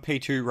just have a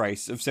P2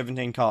 race of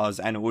 17 cars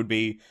and it would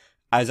be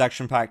as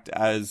action-packed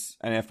as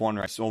an F1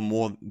 race or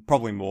more,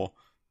 probably more.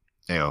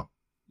 Ayo.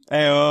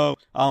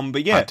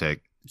 But yeah. Hot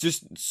take.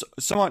 Just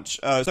so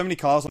many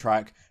cars on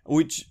track,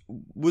 which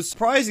was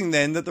surprising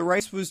then that the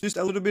race was just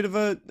a little bit of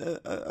a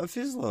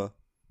fizzler.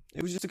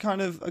 It was just a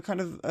kind of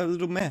a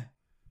little meh.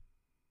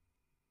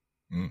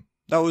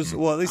 That was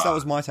well, at least that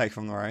was my take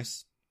from the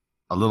race.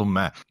 A little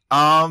meh.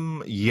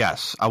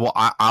 Yes.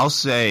 I'll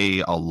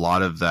say a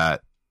lot of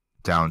that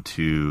down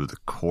to the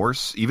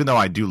course. Even though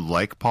I do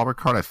like Paul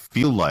Ricard, I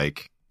feel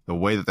like the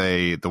way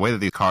that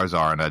these cars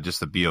are and just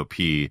the BOP,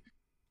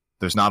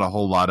 there's not a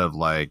whole lot of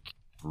like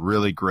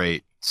really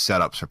great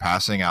setups for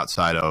passing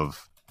outside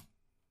of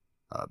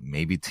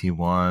maybe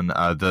T1.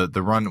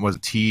 The run was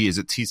is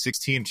it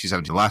T16,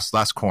 T17?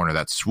 Last corner,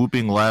 that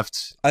swooping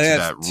left, I think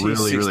that that's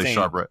really T16. really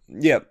sharp right.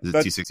 Yeah,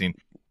 T16.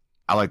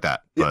 I like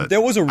that. But there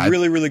was a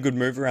really good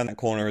move around that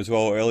corner as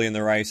well early in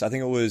the race. I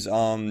think it was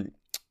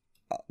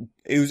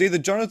either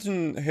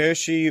Jonathan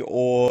Hershey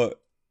or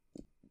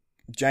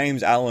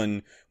James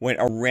Allen went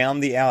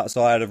around the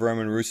outside of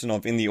Roman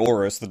Rusinov in the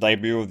Urus, the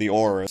debut of the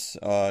Urus,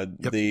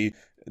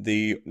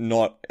 the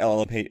not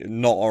LP,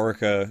 not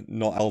Orica,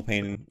 not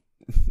Alpine.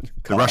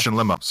 The Russian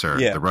limo, sir.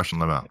 Yeah. The Russian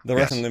limo. The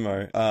Russian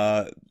limo.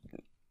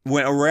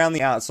 Went around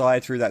the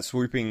outside through that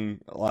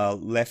swooping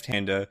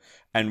left-hander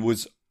and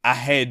was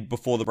ahead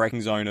before the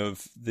braking zone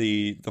of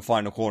the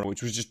final corner,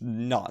 which was just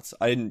nuts.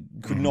 I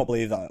could not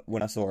believe that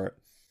when I saw it.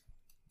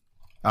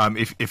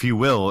 If you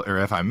will, or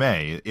if I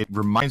may, it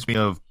reminds me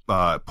of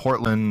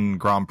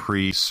Portland Grand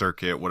Prix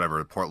circuit,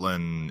 whatever,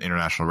 Portland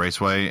International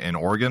Raceway in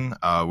Oregon,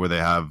 where they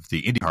have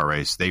the IndyCar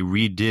race. They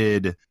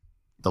redid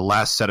the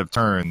last set of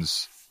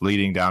turns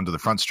leading down to the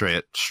front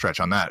stretch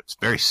on that. It's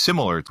very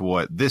similar to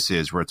what this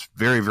is, where it's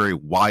very, very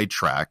wide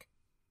track,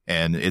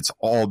 and it's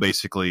all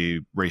basically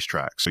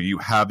racetrack. So you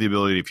have the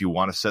ability, if you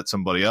want to set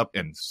somebody up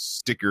and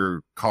stick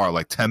your car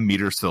like 10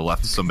 meters to the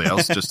left of somebody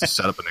else just to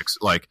set up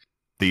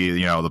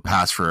the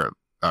pass for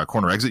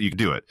corner exit, you can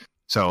do it.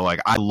 So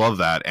like I love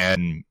that.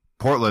 And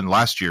Portland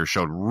last year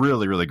showed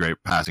really, really great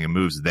passing and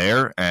moves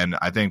there, and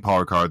I think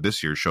Paul Ricard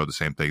this year showed the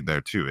same thing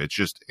there too.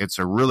 It's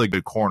a really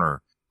good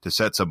corner to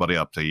set somebody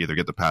up to either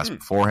get the pass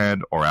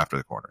beforehand or after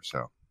the corner.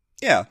 So.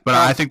 Yeah, but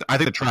I think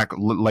the track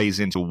lays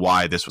into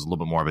why this was a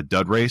little bit more of a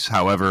dud race.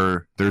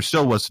 However, there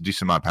still was a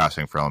decent amount of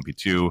passing for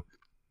LMP2,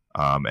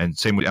 and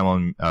same with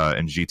LM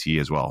and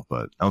GT as well.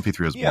 But LMP3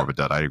 was more of a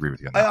dud. I agree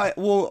with you on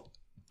that.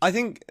 I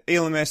think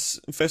ELMS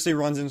firstly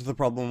runs into the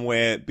problem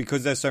where,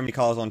 because there's so many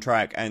cars on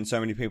track and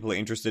so many people are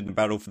interested in the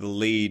battle for the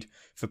lead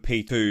for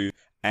P2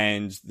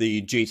 and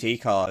the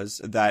GT cars,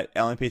 that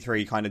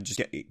LMP3 kind of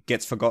just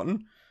gets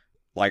forgotten.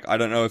 Like, I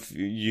don't know if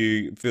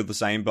you feel the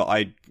same, but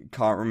I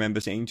can't remember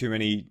seeing too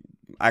many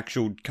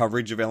actual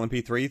coverage of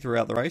LMP3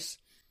 throughout the race.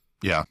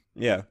 Yeah.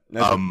 Yeah.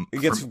 It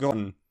gets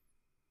forgotten.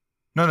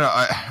 No,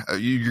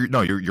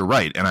 you're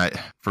right. And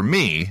for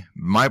me,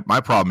 my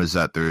problem is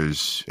that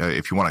there's,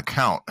 if you want to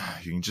count,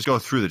 you can just go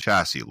through the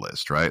chassis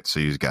list, right? So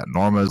you've got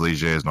Normas,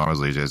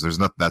 Ligiers. There's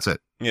nothing. That's it.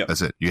 Yeah.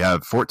 That's it. You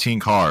have 14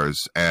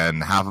 cars,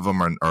 and half of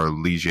them are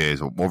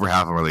Ligiers. Over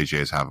half of them are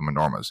Ligiers, half of them are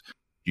Normas.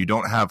 You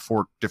don't have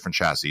 4 different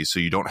chassis, so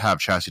you don't have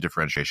chassis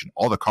differentiation.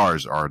 All the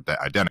cars are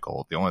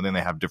identical. The only thing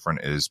they have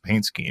different is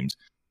paint schemes.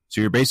 So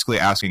you're basically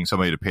asking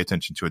somebody to pay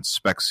attention to a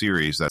spec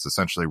series that's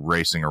essentially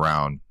racing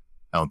around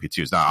LMP2.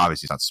 It's not,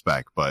 obviously it's not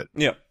spec, but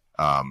yeah.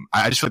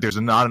 I just feel like there's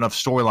not enough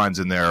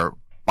storylines in there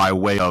by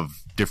way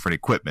of different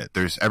equipment.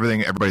 There's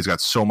everything. Everybody's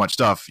got so much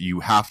stuff. You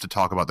have to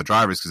talk about the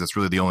drivers because that's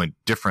really the only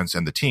difference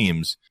in the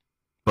teams.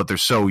 But they're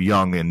so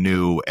young and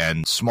new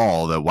and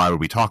small that why would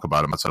we talk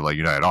about them outside of like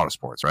United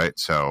Autosports, right?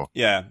 So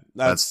yeah,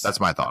 that's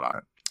my thought on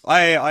it.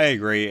 I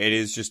agree. It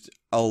is just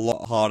a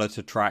lot harder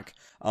to track,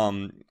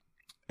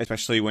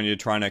 especially when you're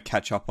trying to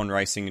catch up on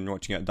racing and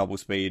watching it at double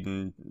speed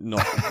and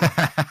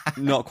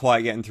not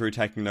quite getting through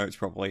taking notes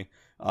properly.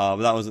 But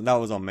that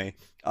was on me.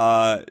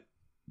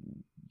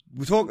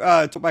 We talk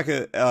back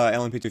at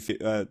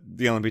LMP2,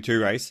 the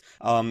LMP2 race.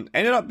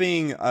 Ended up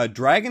being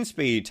Dragon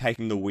Speed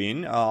taking the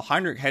win.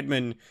 Heinrich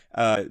Hedman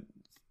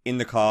in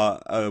the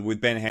car with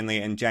Ben Hanley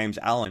and James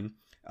Allen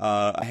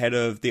ahead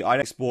of the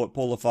IDEX Sport,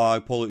 Paul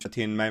Lafargue, Paul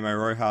Chatin, Memo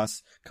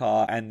Rojas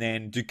car, and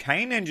then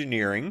Duquesne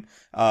Engineering,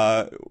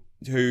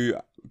 who,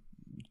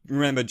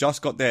 remember,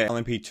 just got their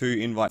LMP2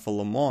 invite for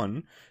Le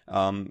Mans,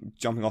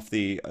 jumping off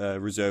the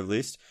reserve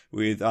list,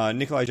 with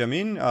Nikolai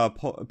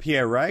Jamin,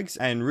 Pierre Rags,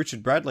 and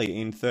Richard Bradley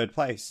in third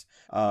place.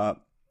 They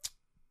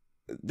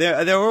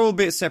were all a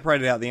bit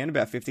separated out at the end,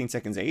 about 15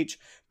 seconds each,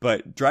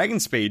 but Dragon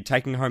Speed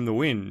taking home the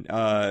win.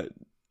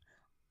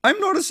 I'm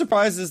not as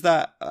surprised as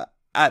that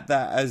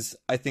as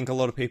I think a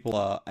lot of people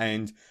are,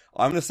 and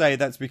I'm going to say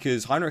that's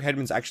because Heinrich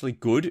Hedman's actually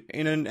good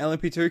in an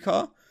LMP2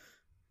 car.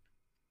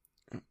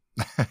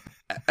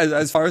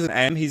 As far as an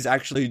AM, he's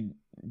actually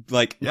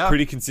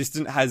pretty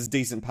consistent, has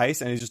decent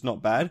pace, and he's just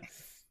not bad.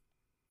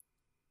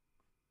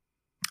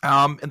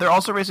 And they're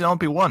also racing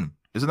LMP1.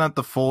 Isn't that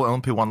the full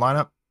LMP1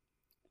 lineup?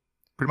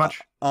 Pretty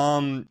much.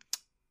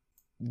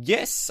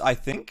 Yes, I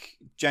think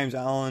James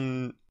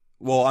Allen.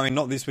 Well, I mean,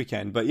 not this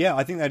weekend, but yeah,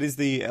 I think that is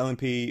the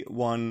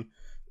LMP1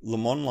 Le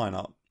Mans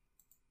lineup.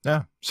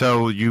 Yeah.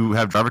 So you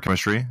have driver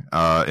chemistry in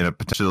a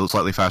potentially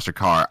slightly faster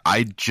car.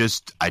 I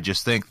just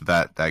think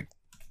that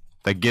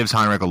gives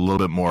Heinrich a little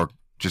bit more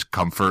just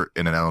comfort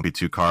in an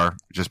LMP2 car,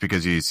 just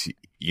because he's,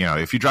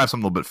 if you drive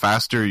something a little bit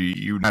faster,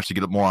 you naturally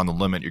get more on the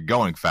limit. You're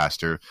going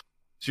faster,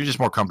 so you're just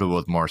more comfortable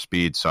with more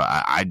speed. So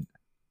I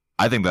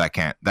think that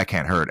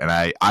can't hurt, and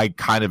I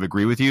kind of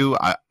agree with you.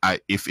 I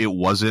if it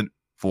wasn't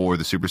for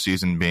the super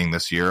season being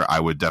this year, I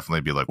would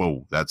definitely be like,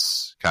 whoa,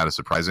 that's kind of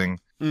surprising.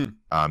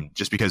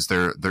 Just because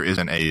there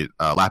isn't a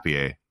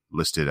Lapierre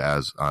listed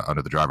as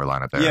under the driver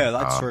lineup there. Yeah,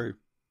 that's true.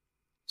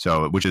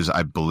 So, which is,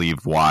 I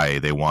believe, why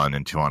they won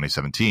in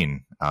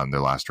 2017, their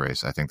last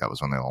race. I think that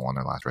was when they all won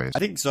their last race. I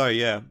think so,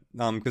 yeah.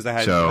 Because they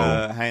had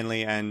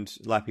Hanley and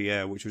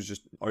Lapierre, which was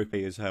just OP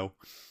as hell.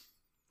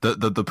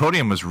 The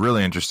podium was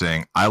really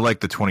interesting. I like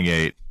the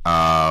 28.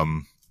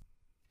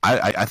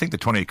 I think the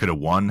 28 could have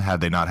won had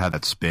they not had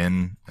that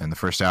spin in the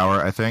first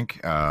hour, I think.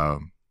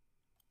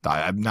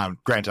 I'm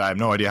not, granted, I have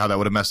no idea how that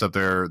would have messed up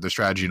their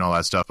strategy and all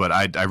that stuff, but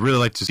I really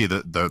like to see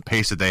the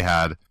pace that they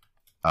had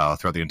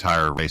throughout the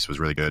entire race was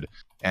really good.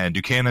 And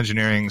Duquesne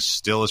Engineering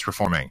still is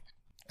performing,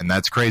 and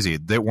that's crazy.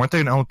 Weren't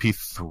they an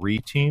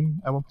LMP3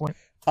 team at one point?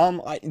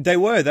 They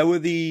were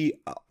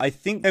I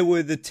think they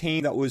were the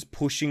team that was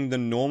pushing the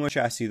Norma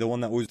chassis, the one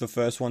that was the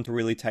first one to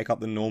really take up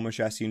the Norma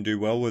chassis and do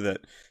well with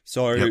it.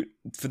 So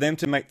for them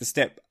to make the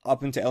step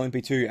up into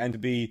LMP2 and to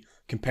be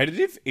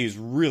competitive is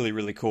really,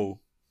 really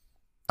cool.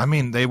 I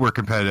mean, they were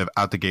competitive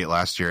out the gate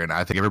last year, and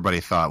I think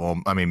everybody thought,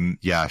 well, I mean,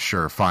 yeah,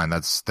 sure, fine.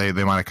 They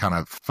might have kind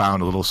of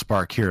found a little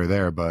spark here or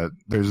there, but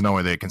there's no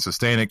way they can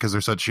sustain it because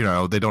they're such,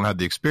 they don't have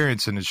the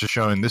experience, and it's just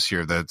showing this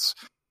year that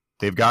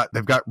they've got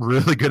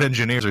really good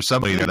engineers or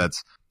somebody there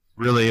that's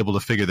really able to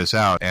figure this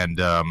out. And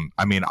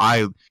I mean,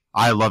 I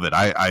love it.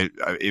 I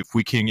if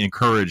we can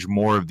encourage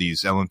more of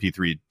these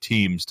LMP3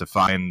 teams to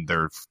find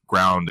their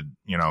ground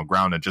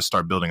and just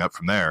start building up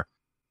from there,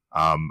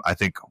 I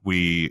think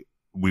we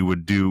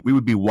would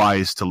be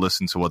wise to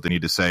listen to what they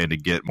need to say and to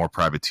get more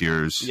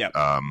privateers,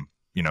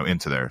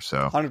 into there.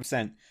 So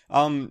 100%.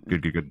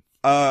 Good.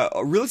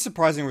 A really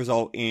surprising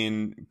result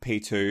in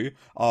P2.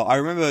 I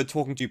remember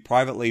talking to you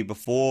privately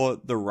before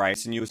the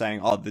race, and you were saying,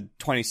 the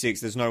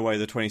 26, there's no way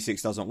the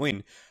 26 doesn't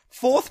win.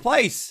 4th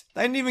place!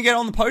 They didn't even get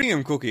on the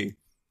podium, Cookie.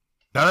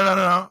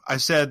 No. I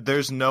said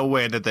there's no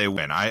way that they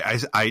win.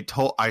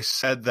 I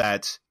said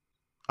that...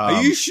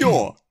 Are you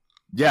sure?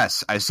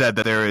 Yes, I said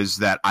that there is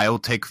that I'll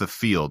take the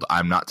field.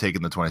 I'm not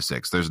taking the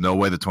 26. There's no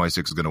way the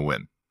 26 is going to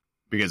win.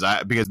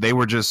 Because they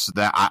were just...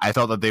 that I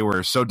felt that they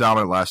were so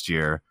dominant last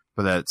year,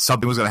 but that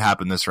something was going to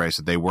happen this race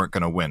that they weren't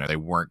going to win, or they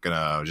weren't going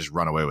to just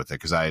run away with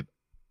it. Because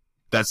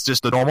that's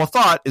just the normal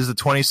thought, is the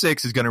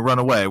 26 is going to run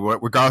away,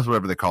 regardless of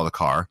whatever they call the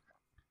car.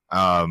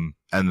 And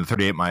the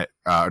 38 might,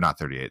 or not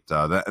 38,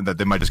 that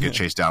they might just get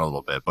chased down a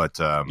little bit. But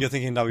you're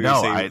thinking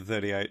WEC with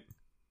 38.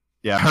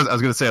 Yeah, I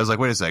was going to say, I was like,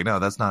 wait a second, no,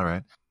 that's not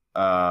right.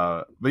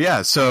 But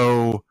yeah,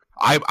 so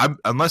I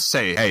unless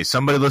say, hey,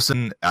 somebody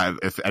listen,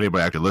 if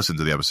anybody actually listened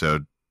to the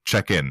episode,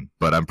 check in.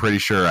 But I'm pretty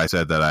sure I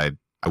said that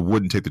I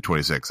wouldn't take the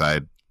 26. I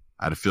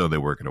had a feeling they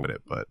weren't going to win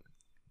it, but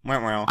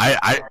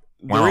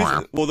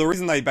well, the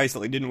reason they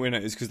basically didn't win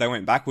it is because they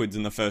went backwards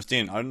in the first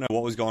stint. I don't know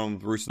what was going on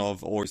with Rusinov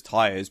or his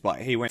tyres, but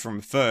he went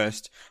from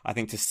 1st, I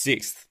think, to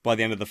 6th by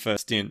the end of the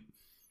first stint.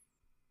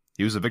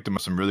 He was a victim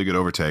of some really good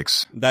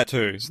overtakes. That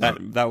too. So.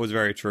 That was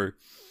very true.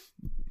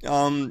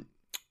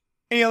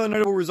 Any other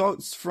notable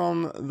results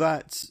from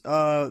that,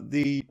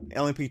 the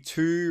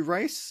LMP2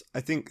 race?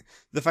 I think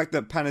the fact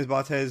that Panis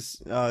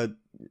Barthez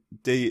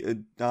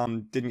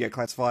didn't get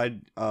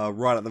classified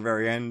right at the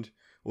very end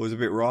was a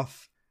bit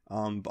rough.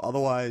 But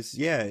otherwise,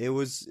 yeah, it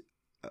was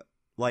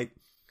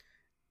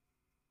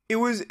it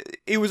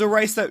was a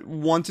race that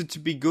wanted to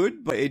be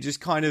good, but it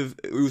just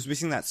it was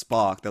missing that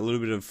spark, that little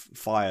bit of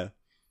fire.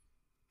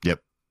 Yep.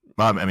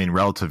 I mean,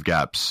 relative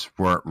gaps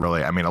weren't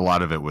really. I mean, a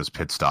lot of it was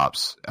pit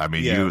stops. I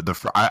mean,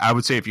 I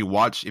would say if you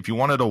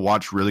wanted to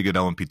watch really good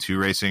LMP2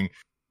 racing,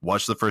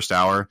 watch the first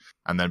hour,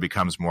 and then it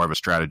becomes more of a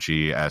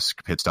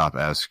strategy-esque, pit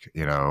stop-esque.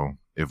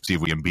 See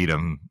if we can beat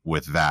them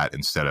with that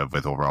instead of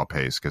with overall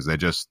pace, because there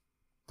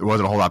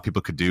wasn't a whole lot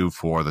people could do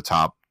for the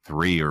top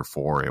 3 or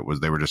 4.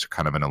 They were just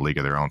kind of in a league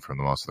of their own for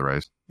the most of the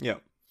race. Yeah.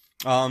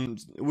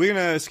 We're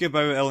gonna skip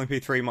over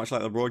LMP3 much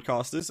like the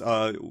broadcasters.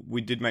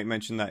 We did make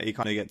mention that he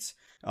kind of gets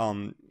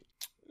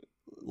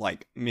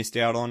missed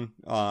out on.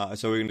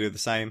 So we're gonna do the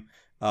same.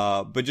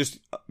 But just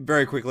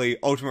very quickly,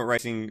 Ultimate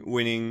Racing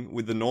winning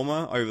with the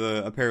Norma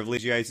over a pair of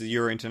Ligiers, the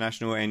Euro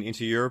International and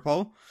Inter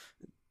Europol.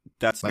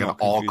 That's like an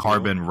all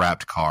carbon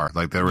wrapped car.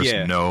 Like there was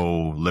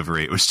no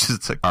livery. It was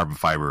just a carbon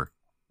fiber.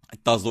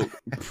 It does look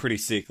pretty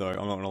sick though,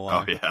 I'm not gonna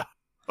lie.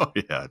 Oh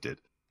yeah, it did.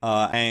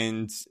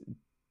 And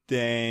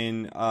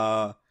then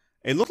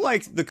it looked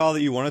like the car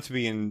that you wanted to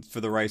be in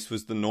for the race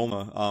was the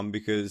Norma,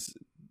 because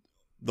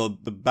the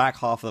back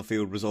half of the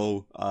field was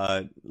all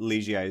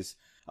Ligiers.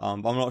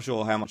 I'm not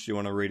sure how much you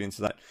want to read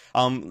into that.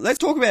 Let's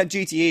talk about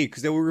GTE,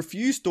 because there were a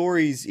few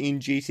stories in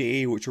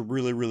GTE which were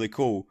really, really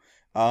cool.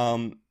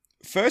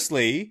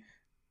 Firstly,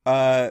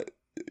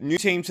 new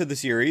team to the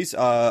series.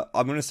 I'm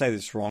going to say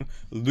this wrong.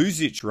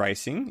 Luzic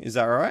Racing, is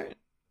that right?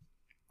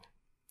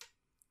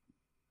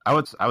 I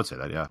would say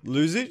that, yeah.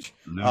 Luzic?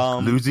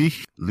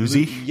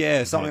 Luzi?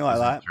 Yeah, something like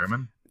that.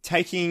 German?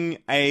 Taking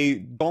a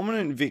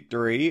dominant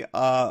victory.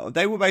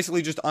 They were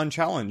basically just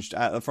unchallenged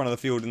at the front of the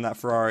field in that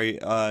Ferrari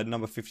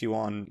number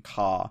 51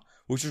 car,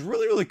 which is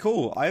really, really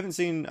cool. I haven't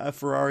seen a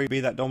Ferrari be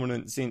that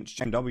dominant since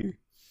BMW.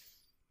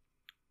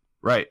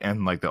 Right,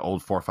 and like the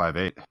old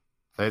 458.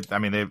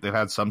 They've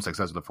had some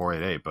success with the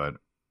 488, but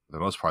for the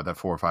most part, that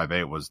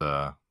 458 was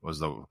the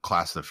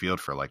class of the field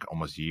for like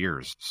almost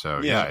years. So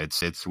yeah,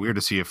 it's weird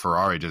to see a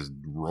Ferrari just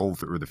roll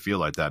through the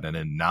field like that and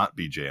then not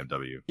be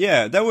JMW.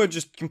 Yeah, they were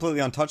just completely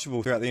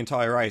untouchable throughout the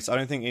entire race. I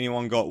don't think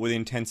anyone got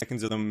within 10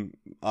 seconds of them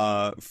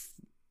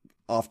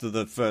after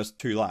the first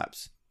 2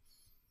 laps.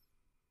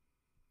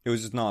 It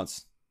was just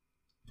nuts.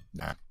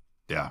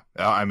 Yeah.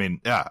 I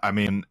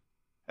mean,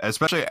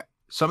 especially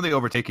some of the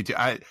overtaking.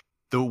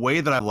 The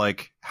way that I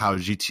like how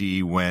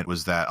GTE went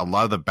was that a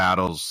lot of the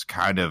battles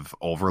kind of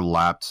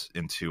overlapped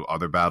into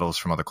other battles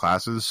from other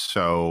classes.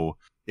 So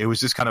it was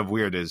just kind of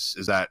weird is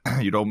that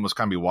you'd almost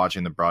kind of be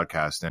watching the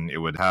broadcast and it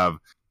would have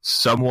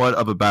somewhat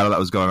of a battle that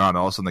was going on. And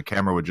all of a sudden the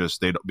camera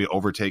they'd be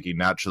overtaking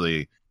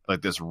naturally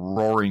like this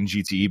roaring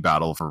GTE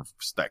battle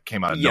that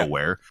came out of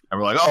nowhere. And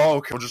we're like, oh,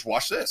 okay, we'll just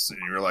watch this. And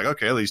you're like,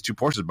 okay, these 2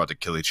 Porsches are about to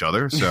kill each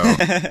other. So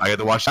I had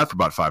to watch that for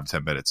about 5 to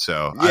 10 minutes.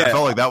 So I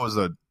felt like that was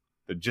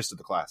the gist of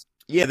the class.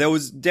 Yeah, there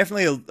was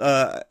definitely,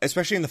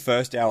 especially in the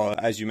first hour,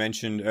 as you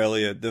mentioned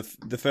earlier, the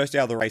first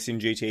hour of the race in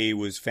GTE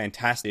was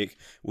fantastic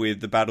with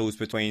the battles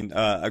between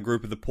a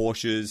group of the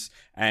Porsches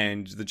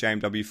and the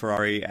JMW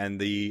Ferrari and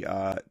the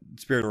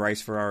Spirit of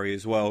Race Ferrari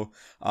as well.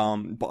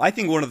 But I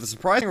think one of the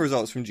surprising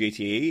results from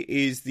GTE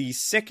is the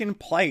second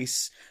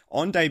place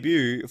on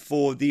debut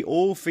for the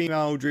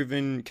all-female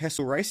driven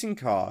Kessel racing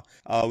car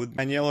with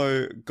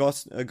Daniela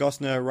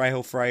Gosner,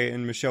 Rahel Frey,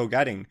 and Michelle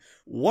Gadding.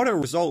 What a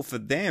result for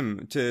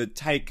them to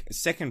take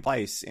second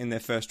place in their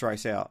first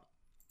race out.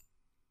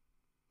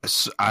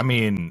 I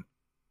mean,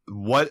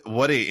 what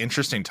a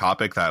interesting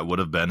topic that would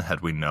have been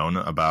had we known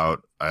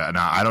about.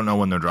 Now, I don't know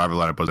when the driver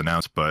lineup was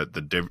announced, but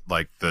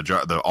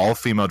the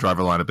all-female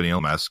driver lineup in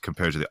ELMS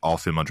compared to the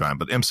all-female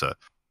driver at IMSA.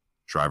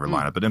 Driver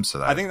lineup at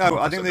IMSA. I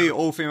think the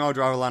all-female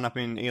driver lineup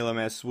in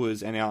ELMS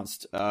was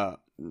announced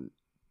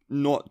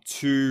not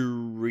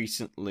too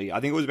recently. I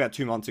think it was about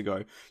 2 months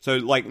ago. So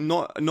like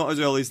not as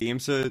early as the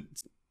IMSA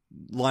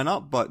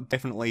lineup, but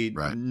definitely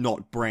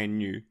not brand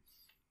new.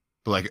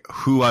 Like,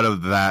 who out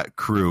of that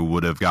crew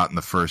would have gotten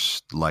the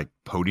first like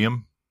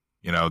podium?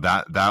 You know,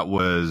 that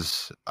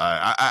was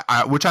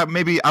I would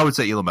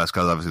say ELMS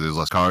because obviously there's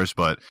less cars,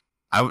 but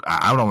I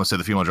would almost say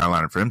the female driver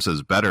lineup for IMSA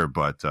is better,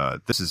 but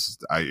this is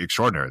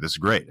extraordinary. This is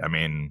great. I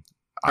mean,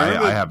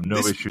 I have no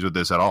issues with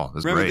this at all.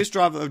 This is great. This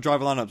driver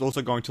lineup is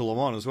also going to Le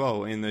Mans as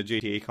well in the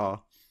GTE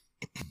car.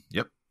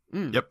 Yep.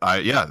 Yep.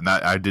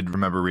 I did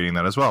remember reading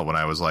that as well when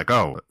I was like,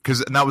 oh,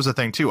 because that was the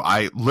thing too.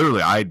 I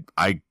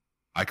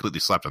completely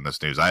slept on this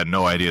news. I had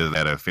no idea that they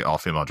had an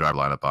all-female driver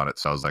lineup on it.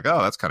 So I was like,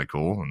 oh, that's kind of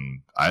cool.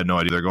 And I had no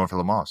idea they're going for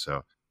Le Mans.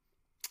 So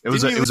it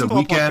was a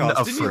weekend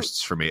of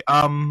firsts for me.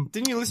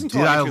 Didn't you listen to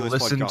Did I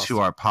listen to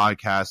our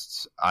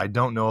podcasts? I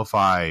don't know if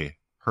I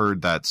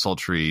heard that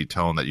sultry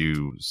tone that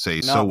you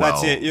say so well.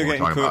 That's it. You're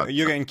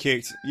getting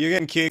kicked. You're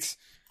getting kicked.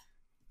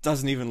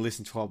 Doesn't even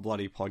listen to our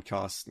bloody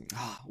podcast.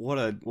 What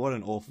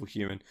an awful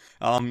human.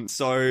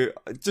 So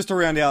just to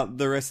round out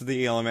the rest of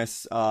the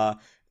ELMS,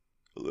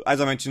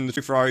 as I mentioned, the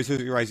two Ferraris who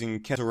were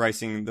racing Kettle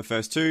Racing, the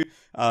first two.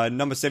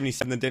 Number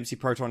 77, the Dempsey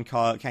Proton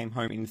car, came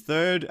home in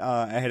third,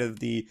 ahead of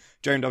the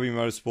JMW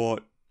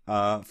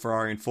Motorsport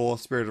Ferrari in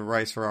fourth, Spirit of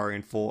Race Ferrari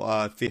in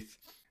fifth,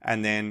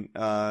 and then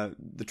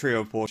the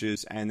trio of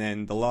Porsches, and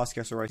then the last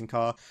Kessel Racing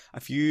car a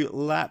few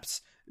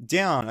laps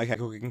down. Okay,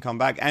 cool, we can come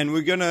back, and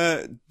we're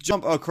gonna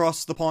jump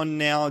across the pond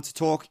now to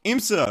talk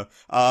IMSA.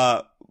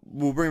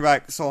 We'll bring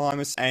back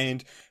Solheimus,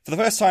 and for the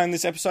first time in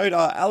this episode,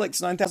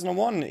 Alex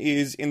 9001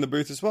 is in the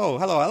booth as well.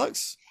 Hello,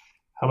 Alex.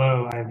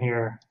 Hello, I'm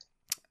here.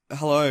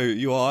 Hello,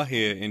 you are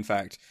here, in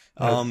fact.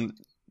 Yes.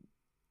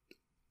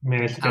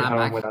 Managed to get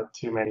home without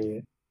too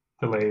many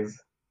delays.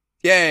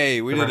 Yay,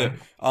 we did it.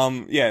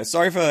 Yeah,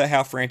 sorry for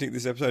how frantic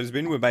this episode has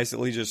been. We're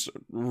basically just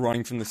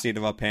running from the seat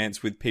of our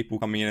pants with people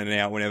coming in and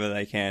out whenever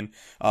they can.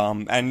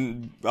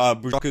 And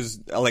Bujok has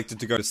elected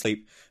to go to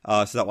sleep,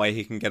 so that way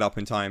he can get up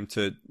in time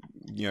to,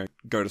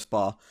 go to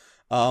Spa.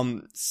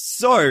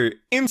 So,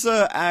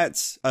 IMSA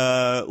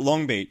at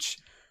Long Beach.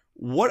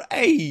 What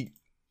a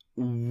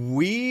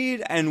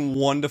weird and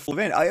wonderful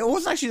event. It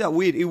wasn't actually that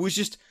weird. It was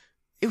just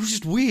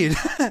weird.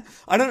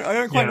 I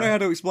don't quite know how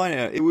to explain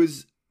it. It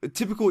was a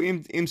typical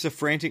IMSA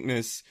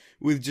franticness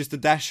with just a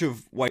dash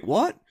of, wait,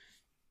 what?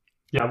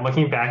 Yeah,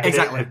 looking back at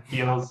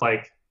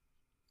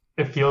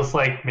it feels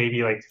like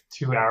maybe like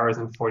 2 hours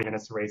and 40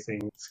 minutes of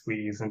racing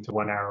squeezed into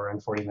 1 hour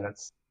and 40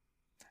 minutes.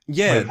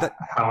 Yeah.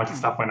 How much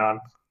stuff went on.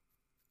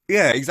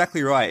 Yeah,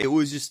 exactly right. It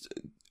was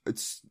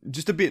it's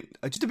just a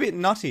bit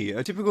nutty,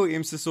 a typical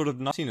IMSA sort of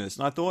nuttiness.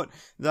 And I thought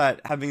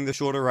that having the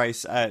shorter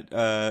race at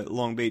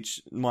Long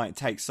Beach might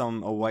take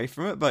some away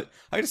from it, but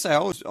I gotta say I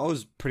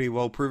was pretty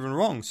well proven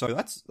wrong, so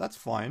that's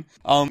fine.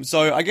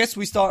 So I guess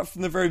we start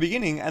from the very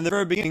beginning, and the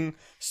very beginning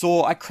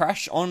saw a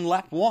crash on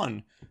lap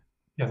 1.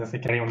 Yes, I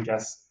think anyone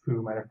guess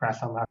who might have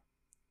crashed on lap?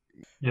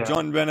 Yeah.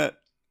 John Bennett.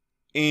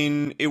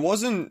 It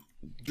wasn't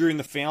during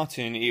the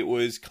fountain, it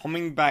was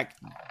coming back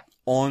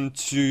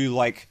onto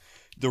like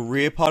the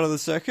rear part of the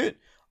circuit.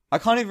 I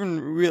can't even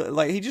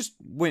really, he just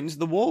went into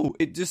the wall.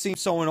 It just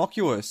seems so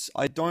innocuous.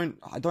 I don't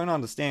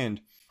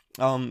understand.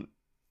 And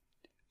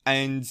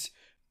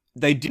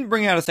they didn't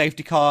bring out a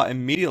safety car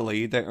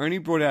immediately. They only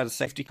brought out a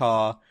safety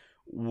car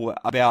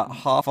about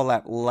half a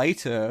lap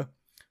later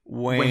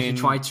when he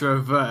tried to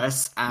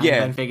reverse and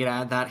then figured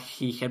out that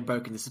he had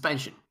broken the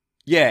suspension.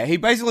 Yeah, he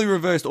basically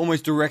reversed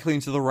almost directly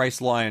into the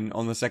race line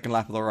on the second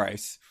lap of the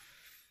race.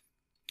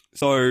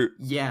 So,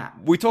 yeah,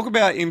 we talk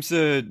about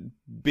IMSA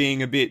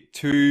being a bit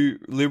too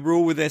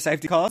liberal with their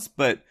safety cars,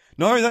 but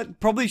no, that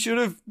probably should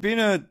have been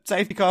a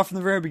safety car from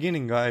the very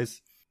beginning,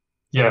 guys.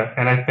 Yeah,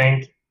 and I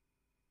think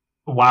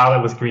while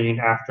it was green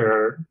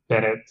after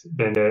Bennett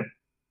binned it,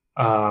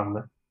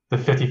 the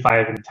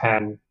 55 and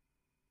 10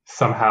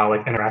 somehow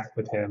interacted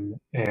with him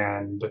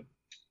and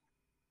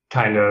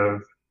kind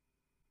of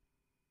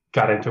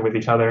got into it with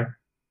each other.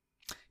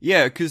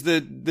 Yeah, because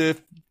the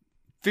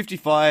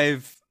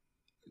 55...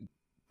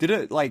 Did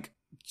it,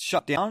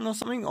 shut down or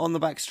something on the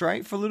back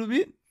straight for a little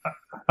bit?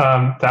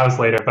 That was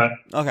later, but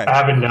okay. I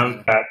have a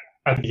note that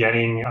at the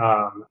beginning,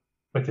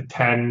 like the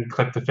 10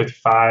 clipped to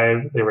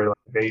 55, they were like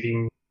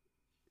evading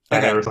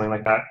Okay. or something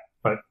like that.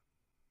 But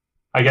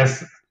I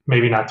guess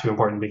maybe not too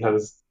important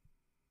because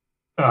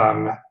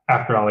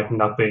after all, like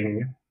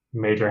nothing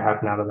major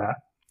happened out of that.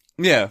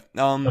 Yeah.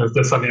 It was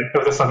just something. It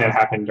was just something that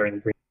happened during the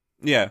green.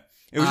 Yeah.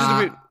 It was just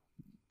a bit.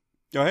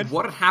 Go ahead.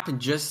 What had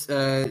happened just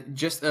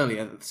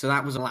earlier? So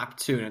that was on lap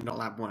 2 and not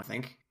lap 1, I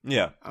think.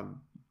 Yeah.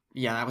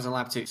 Yeah, that was on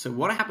lap 2. So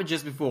what happened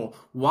just before?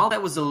 While there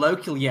was a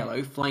local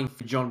yellow flying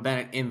for John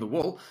Bennett in the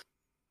wall,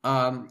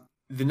 the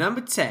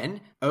number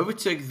 10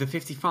 overtook the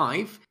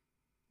 55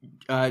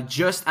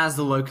 just as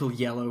the local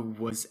yellow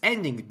was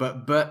ending,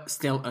 but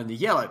still under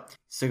yellow.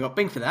 So got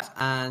pinged for that,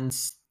 and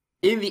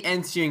in the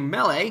ensuing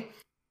melee,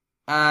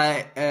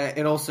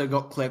 it also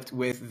got clipped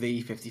with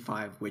the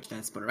 55, which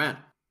then spun around.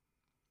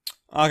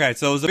 Okay,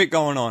 so there was a bit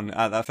going on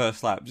at that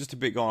first lap. Just a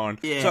bit going on.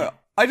 Yeah. So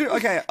I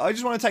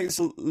just want to take this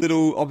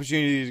little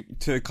opportunity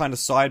to kind of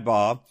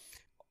sidebar.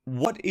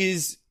 What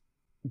is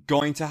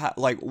going to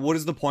what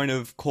is the point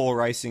of core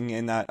racing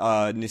in that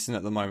Nissan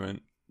at the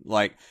moment?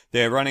 Like,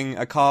 they're running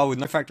a car with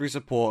no factory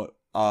support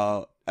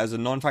as a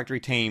non-factory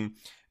team,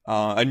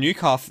 a new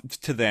car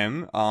to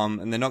them,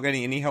 and they're not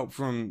getting any help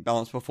from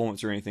Balance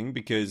Performance or anything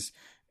because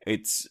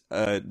it's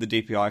the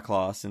DPI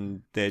class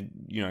and they're,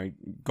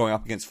 going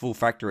up against full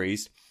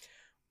factories.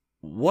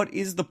 What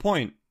is the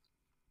point?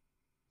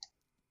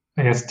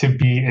 I guess to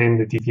be in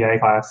the DPI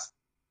class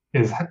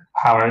is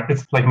how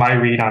it's like my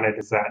read on it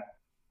is that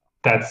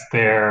that's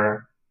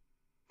their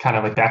kind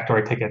of like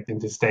backdoor ticket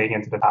into staying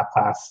into the top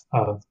class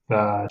of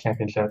the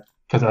championship,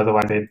 because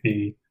otherwise they'd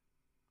be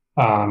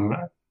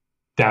down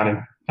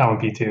in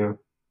LMP2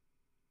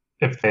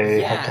 if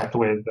they had kept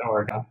with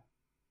Oregon.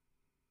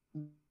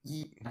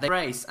 They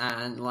race,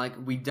 and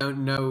we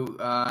don't know,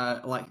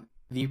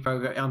 the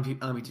program,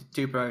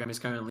 LMP2 program is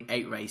currently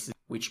 8 races,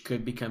 which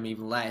could become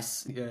even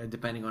less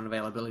depending on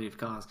availability of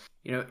cars.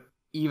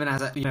 Even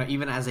as a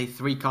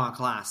 3-car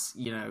class,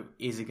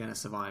 is it going to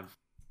survive?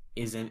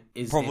 Is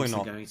Probably IMSA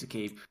not going to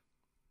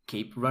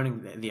keep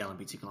running the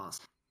LMP2 class?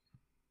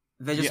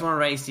 They just want to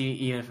race,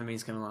 even if it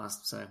means it's going to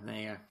last. So there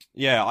you go.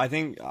 Yeah, I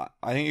think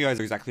you guys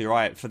are exactly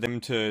right. For them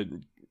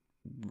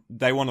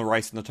they want to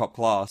race in the top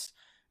class,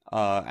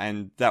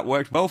 and that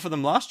worked well for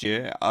them last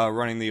year,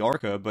 running the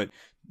Orica. But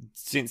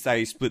since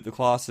they split the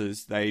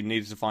classes, they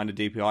needed to find a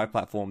DPI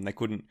platform. They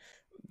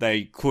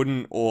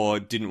couldn't or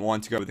didn't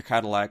want to go with the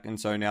Cadillac, and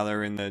so now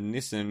they're in the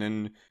Nissan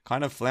and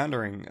kind of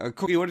floundering.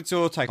 Cookie, what is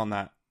your take on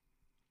that?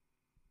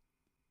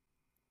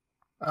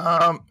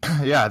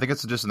 Yeah, I think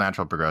it's just a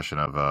natural progression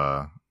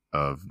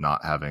of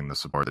not having the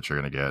support that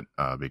you're going to get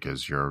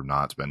because you're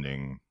not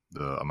spending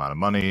the amount of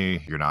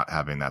money, you're not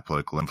having that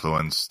political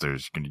influence.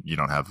 You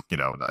don't have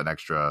an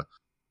extra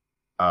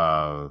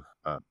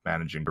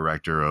managing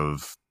director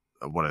of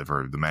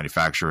whatever, the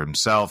manufacturer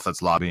himself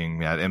that's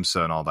lobbying at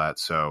IMSA and all that.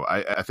 So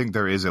I think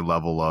there is a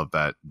level of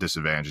that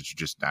disadvantage that you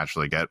just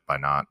naturally get by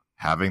not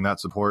having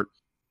that support.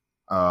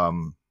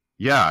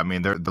 Yeah, I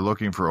mean they're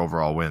looking for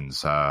overall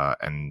wins,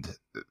 and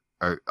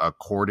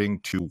according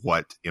to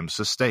what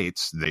IMSA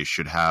states, they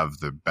should have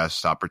the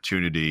best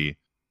opportunity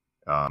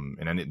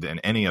in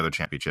any other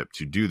championship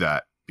to do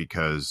that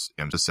because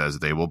IMSA says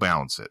they will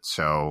balance it.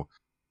 So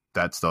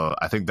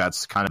I think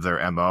that's kind of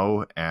their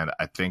MO. And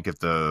I think if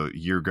the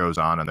year goes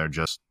on and they're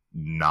just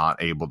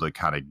not able to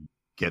kind of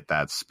get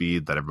that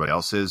speed that everybody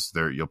else is,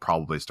 you'll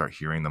probably start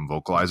hearing them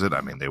vocalize it.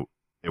 I mean,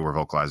 they were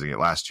vocalizing it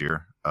last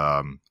year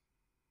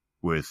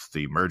with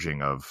the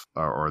merging of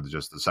or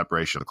just the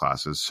separation of the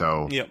classes.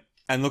 So yep.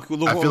 And look where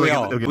we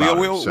are.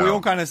 We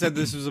all kind of said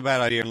this was a bad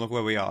idea, and look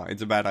where we are.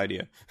 It's a bad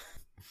idea.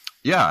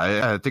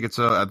 Yeah, I think it's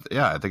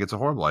a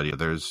horrible idea.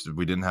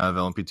 We didn't have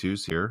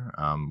LMP2s here.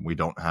 We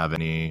don't have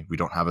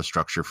a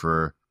structure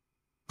for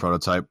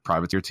prototype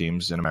privateer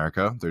teams in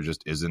America. There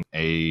just isn't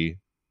it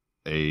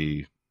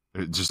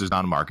just is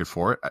not a market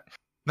for it.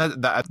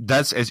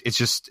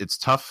 It's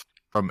tough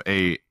from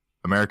a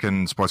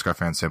American sports car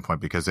fan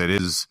standpoint because it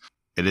is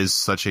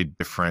such a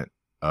different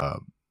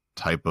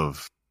type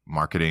of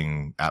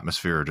marketing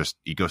atmosphere or just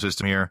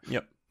ecosystem here.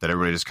 Yep. That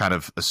everybody just kind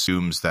of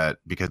assumes that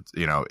because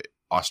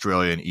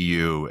Australia and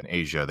EU and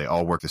Asia, they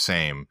all work the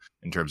same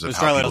in terms of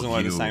Australia how doesn't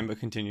work the same, but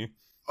continue.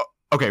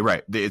 Okay,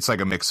 right. It's like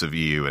a mix of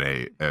EU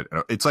and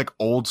it's like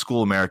old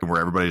school American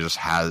where everybody just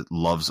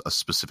loves a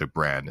specific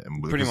brand,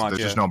 and pretty much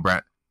there's just no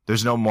brand.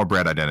 There's no more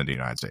brand identity in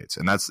the United States,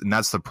 and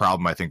that's the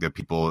problem. I think that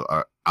people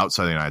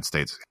outside the United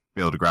States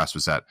fail to grasp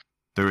is that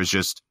there is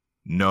just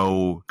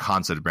no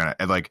concept of brand.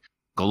 And like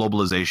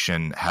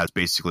globalization has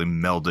basically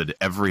melded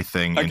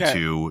everything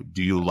into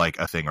do you like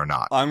a thing or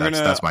not?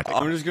 That's my take.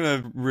 I'm just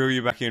gonna reel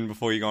you back in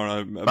before you go on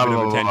a bit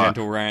of a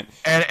tangential rant.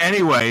 And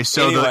anyway,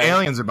 the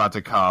alien's about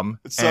to come,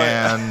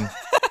 and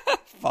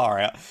far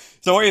out.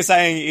 So what you're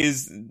saying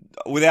is,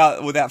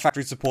 without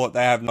factory support,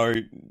 they have no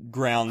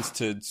grounds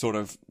to sort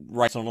of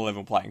race on a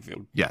level playing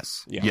field.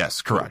 Yes. Yeah.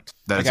 Yes, correct.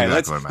 That is Okay,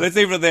 exactly what I meant. let's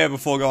leave it there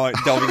before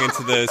delving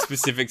into the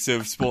specifics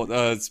of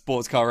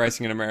sports car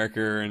racing in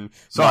America and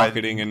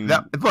marketing and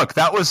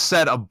that was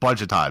said a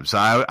bunch of times. So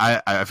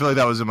I feel like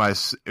that was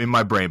in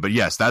my brain. But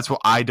yes, that's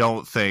what I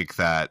don't think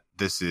that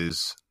this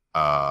is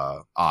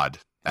odd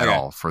at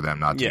all for them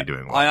not to be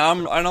doing well.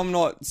 I'm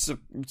not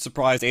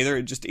surprised either.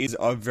 It just is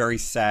very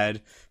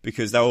sad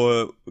because they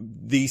were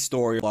the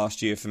story of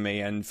last year for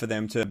me, and for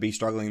them to be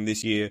struggling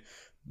this year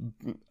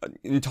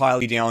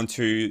entirely down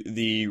to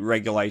the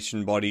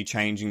regulation body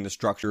changing the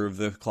structure of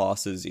the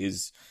classes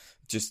is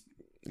just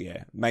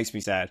makes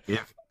me sad.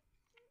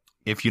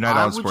 If United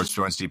Autosports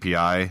joins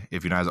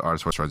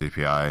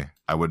DPI,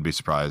 I wouldn't be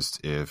surprised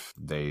if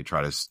they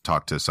try to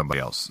talk to somebody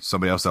else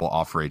that will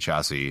offer a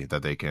chassis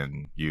that they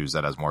can use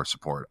that has more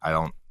support. I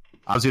don't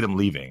see them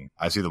leaving.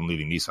 I see them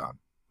leaving Nissan.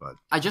 But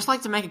I'd just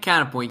like to make a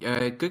counterpoint.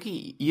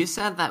 Cookie, you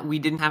said that we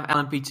didn't have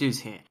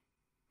LMP2s here.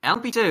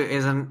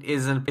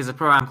 LMP2 is a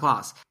pro-am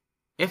class.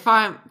 If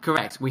I'm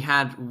correct, we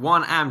had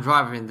one AM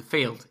driver in the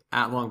field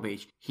at Long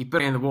Beach. He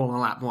put it in the wall on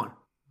lap 1.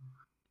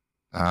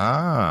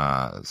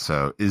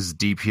 So is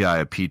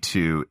DPI a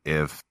P2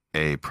 if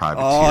a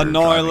privateer? Oh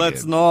no,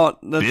 let's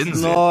not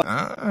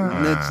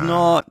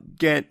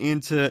get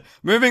into.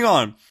 Moving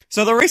on.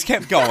 So the race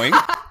kept going.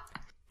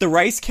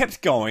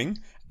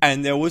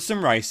 And there was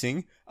some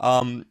racing.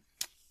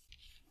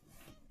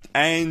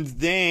 And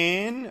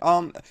then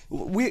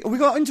we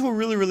got into a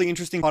really, really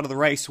interesting part of the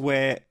race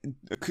where,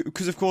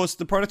 because of course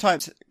the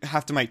prototypes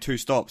have to make 2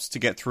 stops to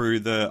get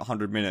through the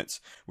 100 minutes,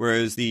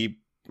 whereas the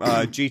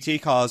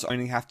GT cars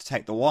only have to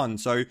take the 1.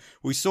 So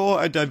we saw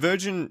a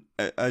diverging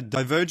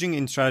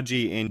in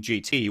strategy in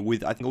GT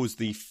with, I think it was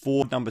the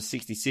Ford number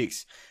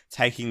 66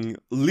 taking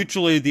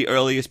literally the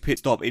earliest pit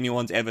stop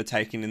anyone's ever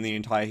taken in the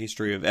entire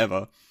history of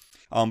ever.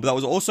 But that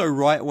was also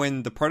right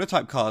when the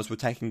prototype cars were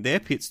taking their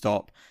pit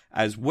stop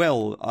as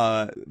well,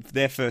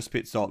 their first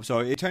pit stop. So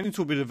it turned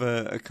into a bit of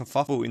a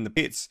kerfuffle in the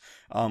pits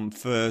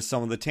for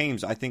some of the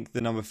teams. I think the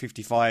number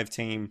 55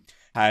 team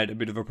had a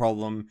bit of a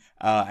problem,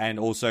 and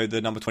also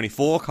the number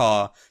 24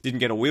 car didn't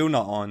get a wheel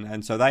nut on,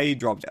 and so they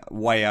dropped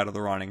way out of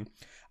the running.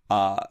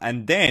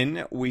 And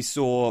then we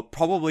saw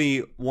probably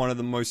one of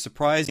the most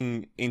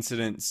surprising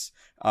incidents,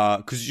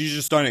 because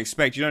you don't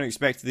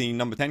expect the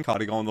number 10 car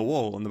to go on the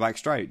wall on the back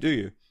straight, do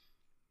you?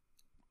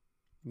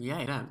 Yeah,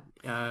 you don't.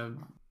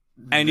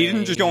 And he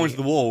didn't just go into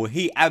the wall;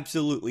 he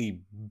absolutely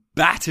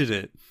battered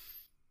it.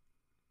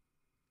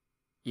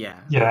 Yeah.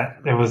 Yeah,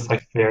 it was a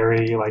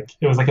very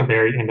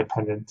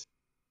independent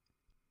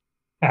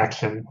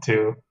action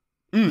too.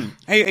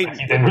 Hey,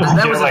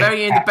 that was a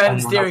very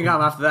independent steering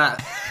arm after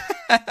that.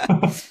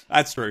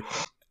 That's true.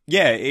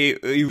 Yeah,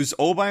 he was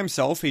all by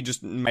himself. He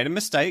just made a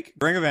mistake.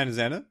 Renger van der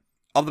Zande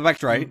up the back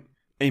straight.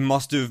 He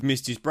must have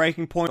missed his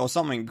braking point or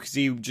something because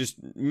he just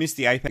missed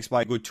the apex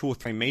by a good 2 or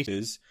 3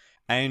 meters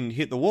and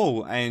hit the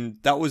wall. And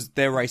that was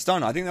their race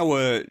done. I think they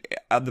were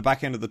at the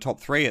back end of the top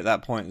 3 at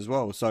that point as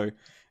well. So,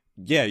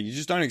 yeah, you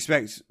just don't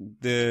expect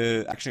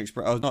the Action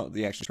Express. Oh, not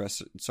the Action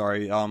Express.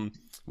 Sorry,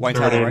 Wayne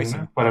Taylor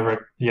Racing.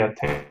 Whatever. Yeah,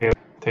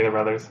 Taylor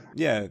Brothers.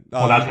 Yeah.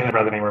 Well, not Taylor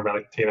Brothers anymore,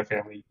 but Taylor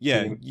family.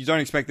 Yeah, team. You don't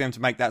expect them to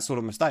make that sort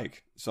of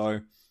mistake. So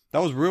that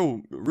was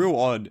real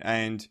odd.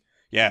 And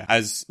yeah,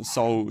 as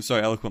so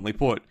eloquently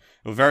put,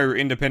 a very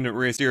independent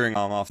rear steering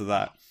arm after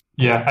that.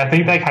 Yeah, I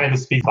think that kind of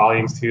just speaks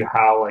volumes to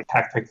how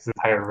tactic this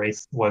entire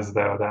race was,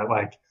 though.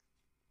 That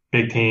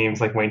big teams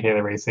like Wayne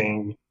Taylor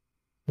Racing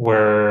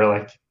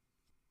were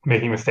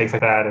making mistakes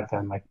like that, and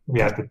then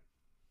we had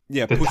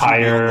the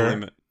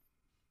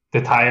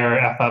tire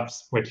f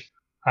ups, which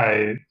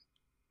I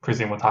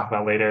presume we'll talk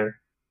about later,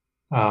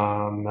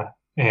 and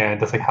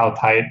just how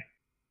tight,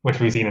 which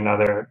we've seen in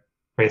other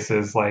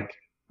races like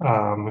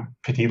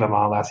Petit Le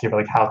Mans last year,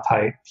 but how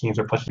tight teams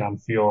are pushing down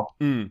fuel.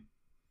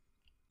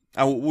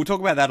 We'll talk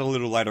about that a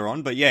little later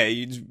on, but yeah,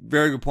 it's a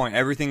very good point.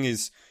 Everything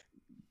is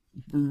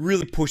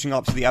really pushing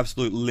up to the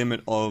absolute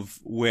limit of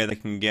where they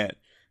can get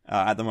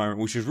at the moment,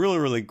 which is really,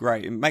 really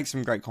great. It makes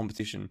some great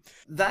competition.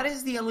 That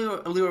is the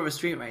allure of a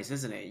street race,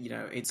 isn't it?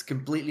 It's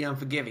completely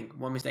unforgiving.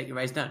 One mistake, your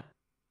race done.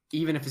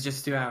 Even if it's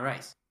just a 2-hour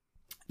race.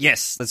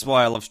 Yes, that's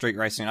why I love street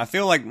racing. I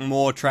feel like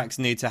more tracks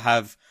need to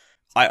have...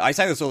 I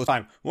say this all the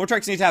time. More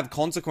tracks need to have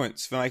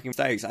consequence for making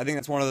mistakes. I think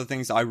that's one of the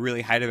things that I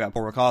really hate about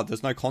Paul Ricard.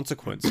 There's no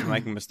consequence for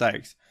making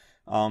mistakes.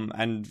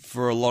 And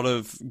for a lot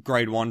of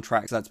grade 1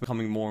 tracks, that's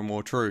becoming more and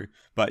more true.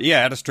 But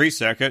yeah, at a street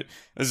circuit,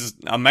 there's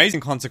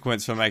amazing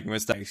consequence for making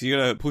mistakes. You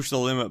gotta push the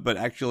limit, but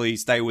actually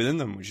stay within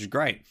them, which is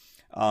great.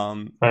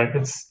 Right.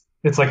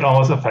 It's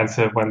almost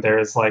offensive when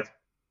there's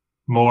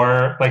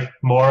more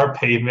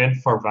pavement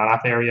for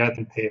runoff area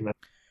than pavement.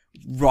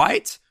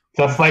 Right?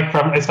 Just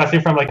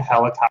especially from a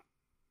helicopter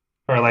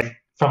or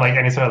from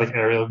any sort of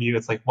aerial view,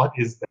 it's what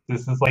is this?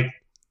 This is it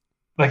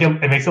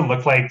makes it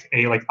look like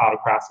a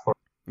autocross course.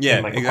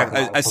 Yeah,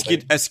 exactly.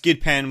 A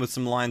skid pan with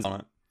some lines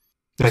on it.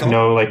 There's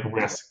no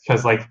risk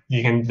because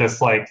you can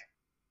just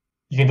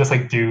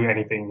do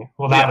anything.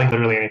 Well, not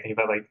literally anything,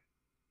 but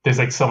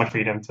there's so much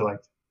freedom to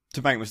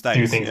to make mistakes.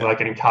 do things like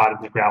getting caught in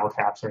the gravel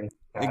traps or anything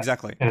like that.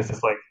 Exactly. And it's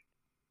just like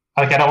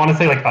I don't want to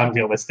say like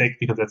unrealistic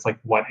because it's like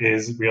what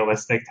is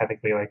realistic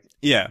technically, like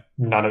Yeah.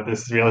 none of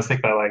this is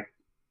realistic, but like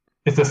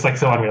it's just like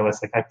so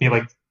unrealistic. I feel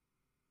like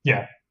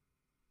yeah,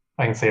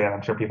 I can say that.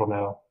 I'm sure people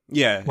know.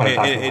 Yeah, what I'm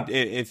talking about.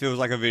 it feels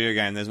like a video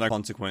game. There's no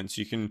consequence.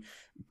 You can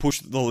push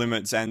the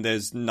limits, and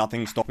there's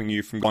nothing stopping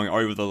you from going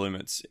over the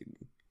limits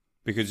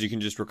because you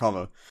can just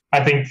recover.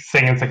 I think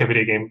saying it's like a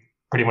video game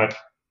pretty much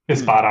is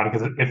spot on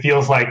because it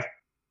feels like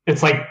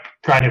it's like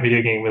trying a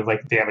video game with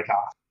like damage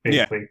off,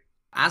 basically.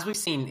 As we've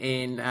seen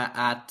in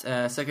at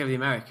Circuit of the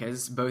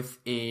Americas, both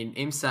in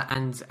IMSA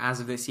and as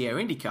of this year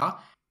IndyCar,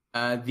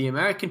 the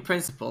American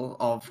principle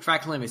of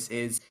track limits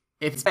is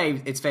if it's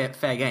paved, it's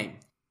fair game.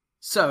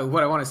 So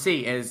what I want to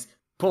see is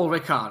Paul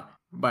Ricard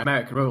by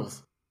American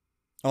rules.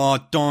 Oh,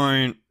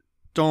 don't.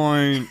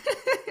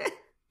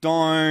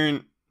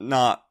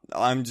 Nah,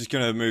 I'm just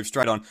going to move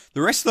straight on.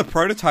 The rest of the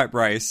prototype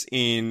race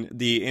in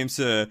the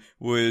IMSA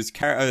the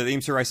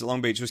IMSA race at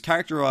Long Beach was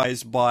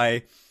characterized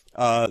by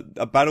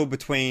a battle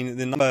between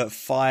the number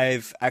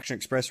 5 Action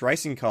Express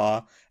racing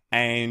car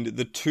and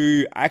the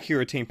 2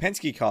 Acura Team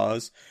Penske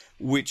cars,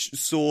 which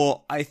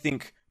saw, I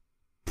think,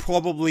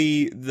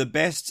 probably the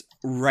best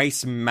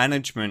race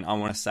management, I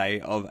want to say,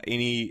 of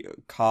any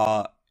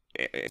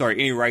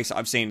race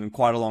I've seen in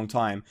quite a long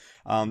time.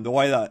 The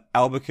way that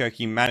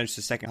Albuquerque managed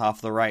the second half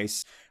of the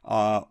race,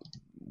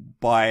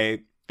 by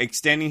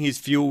extending his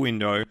fuel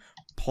window,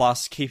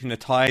 plus keeping the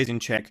tires in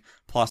check,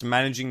 plus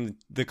managing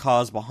the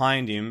cars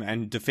behind him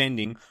and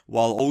defending,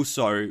 while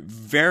also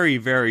very,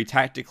 very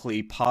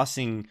tactically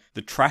passing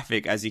the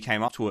traffic as he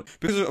came up to it.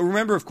 Because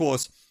remember, of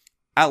course,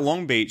 at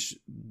Long Beach,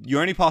 you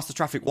only pass the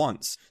traffic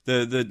once.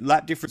 The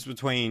lap difference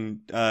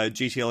between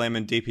GTLM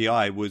and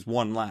DPI was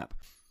 1 lap.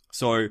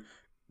 So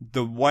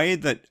the way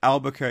that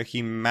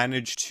Albuquerque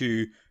managed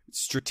to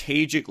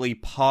strategically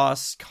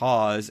pass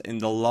cars in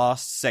the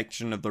last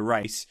section of the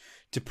race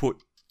to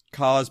put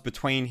cars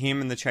between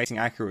him and the chasing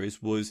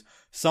Acuras was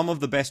some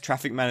of the best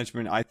traffic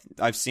management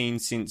I've seen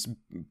since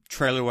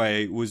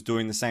Trailway was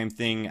doing the same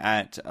thing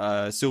at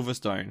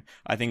Silverstone.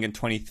 I think in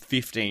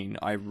 2015,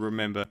 I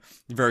remember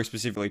very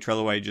specifically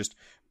Trailway just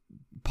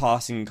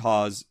passing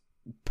cars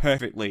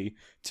perfectly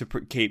to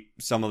keep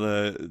some of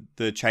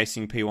the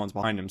chasing P1s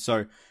behind him.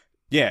 So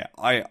yeah,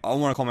 I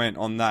want to comment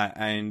on that,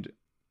 and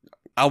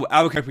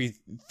Albuquerque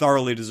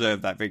thoroughly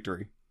deserved that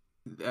victory.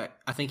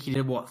 I think he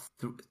did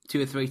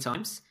 2 or 3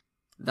 times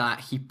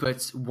that he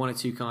put 1 or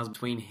 2 cars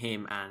between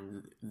him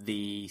and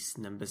the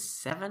number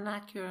 7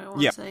 Acura, I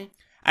want to say.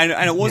 And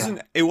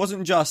it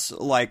wasn't just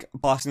like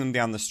passing them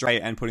down the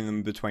straight and putting them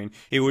in between.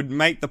 It would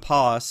make the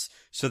pass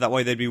so that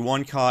way there'd be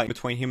 1 car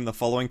between him and the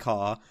following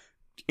car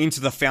into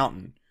the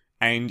fountain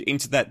and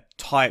into that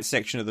tight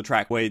section of the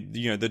track where,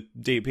 you know, the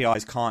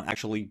DPIs can't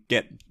actually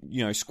get,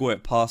 you know,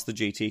 squirt past the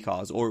GT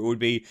cars, or it would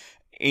be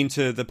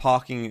into the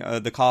parking,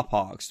 the car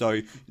park.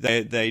 So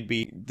the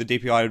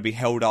DPI would be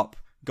held up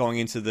going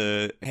into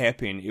the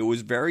hairpin. It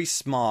was very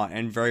smart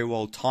and very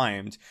well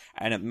timed,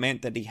 and it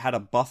meant that he had a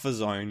buffer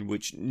zone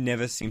which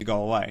never seemed to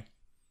go away.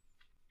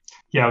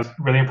 Yeah, I was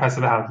really impressed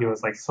with how he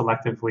was like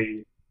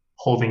selectively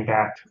holding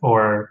back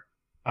or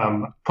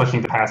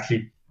pushing the past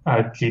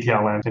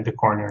GTLMs into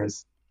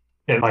corners.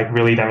 It like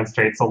really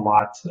demonstrates a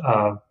lot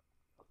of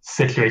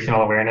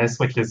situational awareness,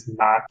 which is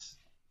not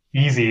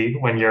easy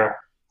when your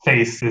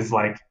face is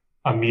like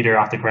a meter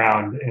off the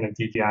ground in a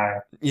DPI.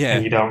 Yeah.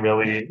 And you don't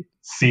really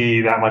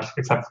see that much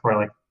except for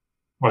like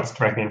what's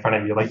directly in front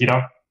of you. Like you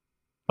don't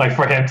like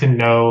for him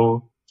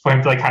to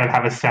like kind of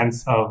have a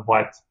sense of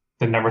what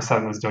the number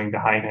 7 was doing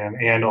behind him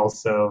and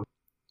also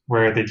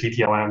where the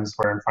GTLMs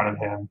were in front of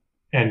him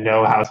and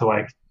know how to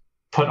like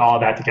put all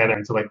that together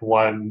into like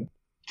one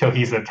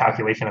cohesive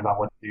calculation about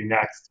what to do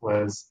next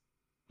was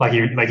like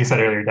you said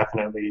earlier,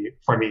 definitely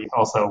for me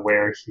also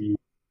where he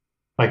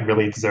like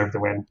really deserved the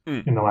win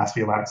in the last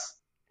few laps.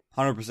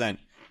 100%.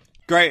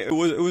 Great. It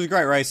was a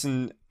great race,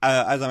 and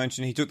as I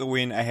mentioned, he took the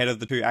win ahead of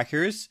the 2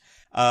 Acuras.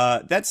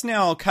 That's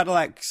now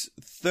Cadillac's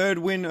 3rd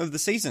win of the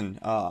season,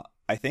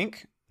 I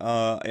think.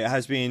 It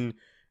has been...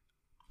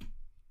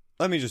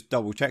 Let me just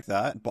double check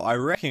that, but I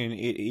reckon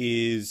it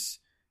is...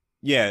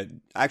 Yeah,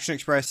 Action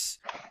Express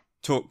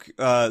took...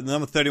 the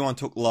number 31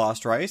 took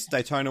last race.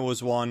 Daytona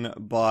was won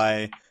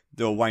by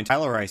the Wayne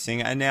Taylor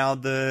Racing, and now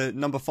the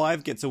number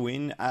 5 gets a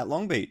win at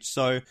Long Beach.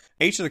 So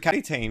each of the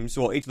caddy teams,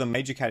 or each of the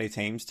major caddy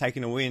teams,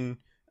 taking a win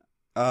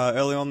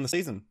early on in the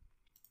season.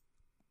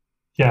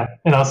 Yeah,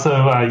 and also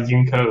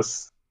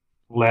Juncos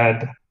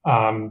led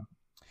a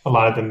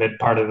lot of the mid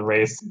part of the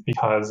race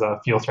because of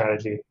fuel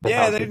strategy.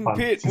 Yeah, they didn't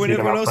pit when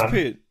everyone else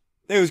pit.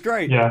 It was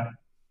great. Yeah,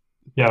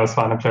 it was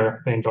fun. I'm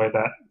sure they enjoyed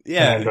that.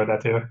 Yeah, I enjoyed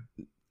that too.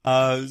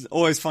 It's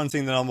always fun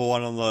seeing the number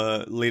 1 on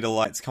the leader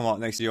lights come up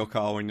next to your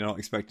car when you're not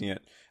expecting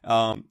it.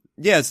 So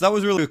that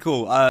was really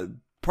cool.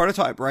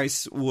 Prototype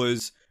race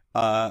was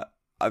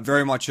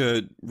very much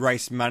a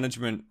race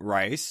management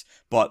race,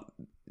 but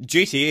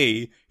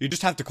GTE, you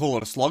just have to call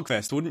it a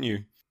slugfest, wouldn't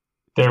you?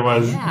 There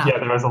was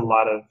a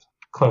lot of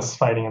close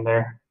fighting in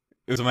there.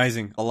 It was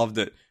amazing. I loved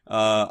it.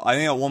 I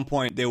think at one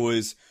point there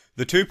was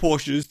the two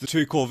Porsches, the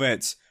two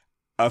Corvettes,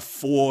 a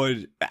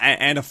Ford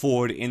and a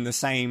Ford in the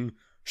same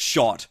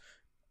shot,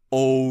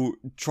 all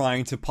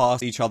trying to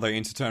pass each other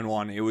into turn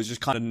one. It was just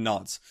kind of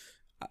nuts.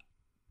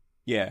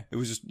 Yeah, it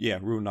was just,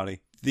 real nutty.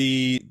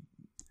 The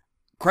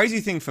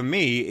crazy thing for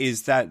me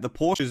is that the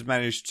Porsches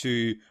managed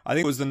to, I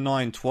think it was the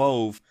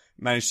 912,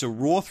 managed to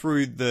roar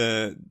through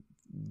the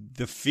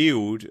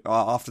field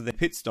after their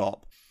pit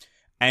stop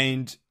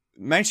and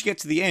managed to get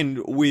to the end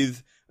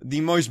with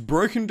the most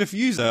broken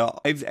diffuser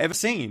I've ever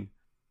seen.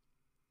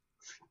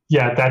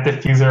 Yeah, that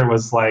diffuser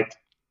was like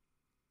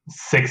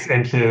 6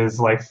 inches,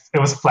 like it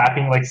was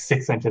flapping like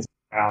 6 inches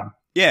down.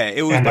 Yeah,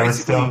 it was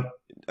and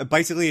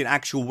basically an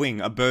actual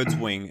wing, a bird's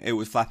wing. It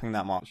was flapping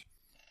that much.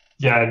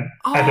 Yeah,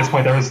 at this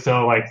point there was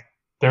still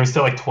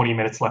like 20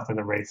 minutes left in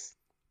the race.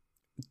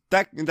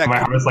 That my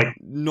heart was like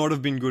not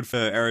have been good for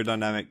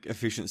aerodynamic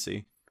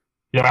efficiency.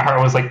 Yeah, my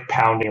heart was like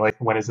pounding. Like,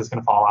 when is this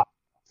gonna fall off?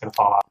 It's gonna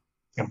fall off.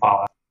 It's gonna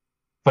fall off.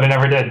 But it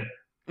never did.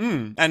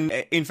 And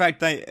in fact,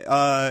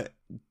 the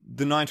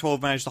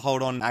 912 managed to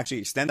hold on and actually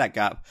extend that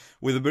gap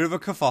with a bit of a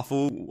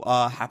kerfuffle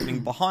happening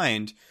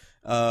behind.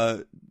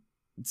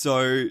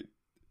 So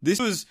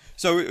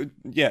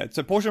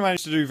Porsche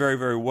managed to do very,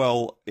 very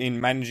well in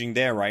managing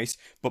their race,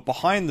 but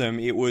behind them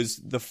it was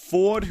the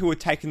Ford who had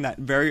taken that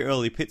very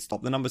early pit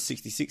stop, the number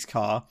 66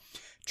 car,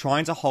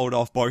 trying to hold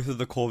off both of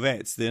the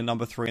Corvettes, the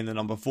number 3 and the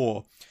number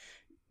 4.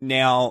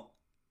 Now,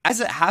 as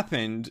it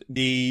happened,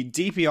 the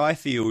DPI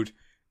field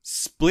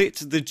split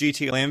the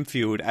GTLM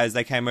field as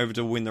they came over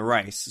to win the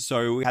race.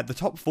 So we had the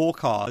top 4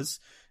 cars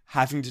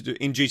having to do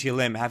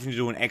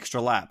an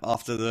extra lap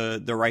after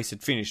the race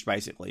had finished,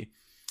 basically.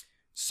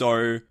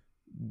 So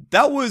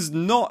that was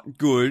not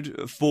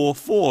good for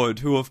Ford,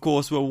 who of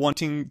course were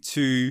wanting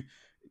to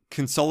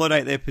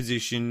consolidate their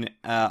position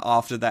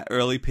after that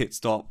early pit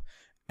stop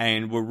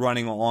and were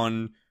running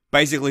on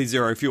basically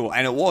zero fuel.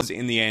 And it was,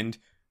 in the end,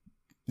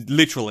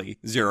 literally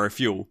zero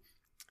fuel.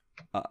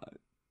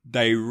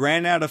 They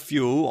ran out of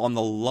fuel on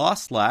the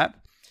last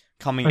lap,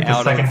 coming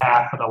out the second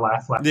half of the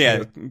last lap.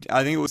 Yeah,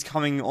 I think it was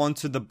coming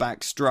onto the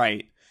back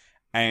straight,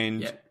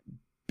 and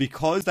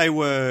because they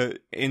were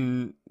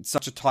in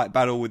such a tight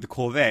battle with the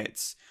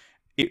Corvettes,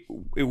 it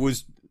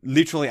was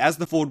literally, as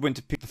the Ford went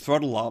to pick the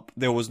throttle up,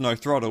 there was no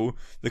throttle.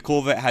 The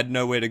Corvette had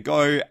nowhere to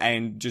go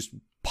and just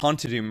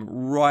punted him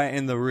right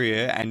in the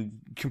rear and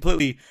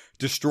completely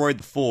destroyed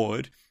the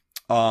Ford.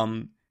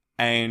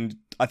 And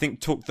I think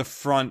took the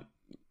front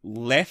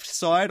left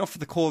side off of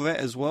the Corvette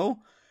as well.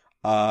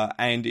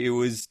 And it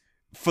was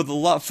for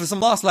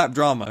some last lap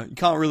drama. You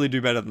can't really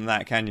do better than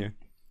that, can you?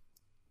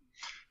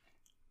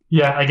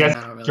 Yeah, I guess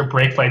your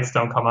brake lights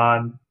don't come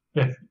on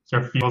if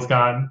your fuel's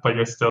gone, but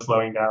you're still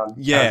slowing down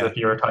as if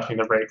you were touching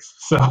the brakes.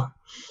 So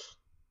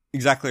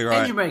exactly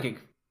right. Engine braking.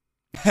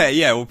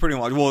 Yeah, well, pretty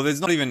much. Well,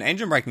 there's not even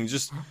engine braking.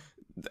 Just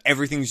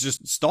everything's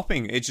just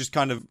stopping. It's just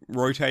kind of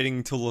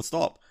rotating till the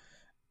stop.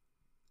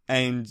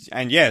 And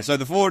yeah, so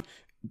the Ford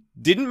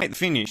didn't make the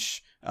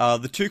finish.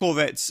 The 2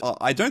 Corvettes,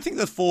 I don't think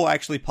the 4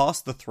 actually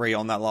passed the 3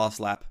 on that last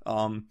lap.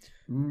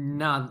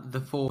 No, the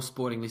 4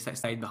 sportingly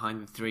stayed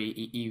behind the 3,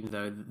 even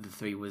though the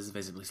 3 was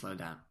visibly slowed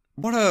down.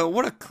 What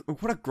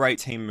a great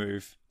team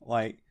move!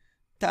 Like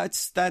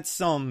that's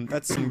some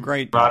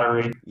great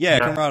camaraderie. Yeah,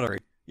 camaraderie.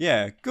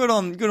 Yeah, good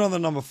on the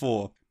number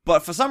 4.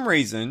 But for some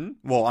reason,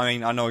 well, I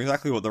mean, I know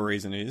exactly what the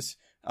reason is.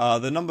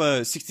 The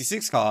number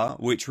 66 car,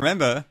 which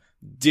remember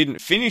didn't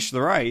finish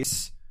the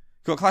race,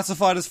 got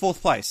classified as 4th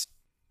place.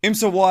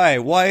 IMSA, why?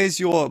 Why is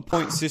your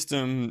point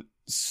system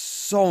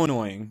so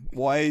annoying?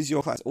 Why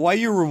are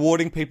you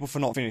rewarding people for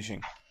not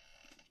finishing?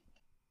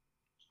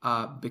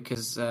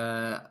 Because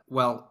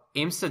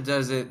IMSA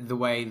does it the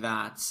way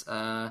that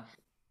NASCAR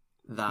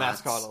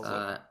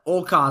does it.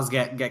 All cars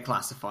get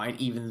classified,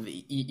 even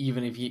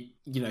if you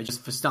know,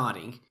 just for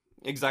starting.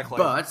 Exactly.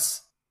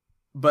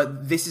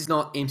 But this is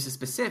not IMSA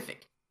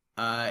specific.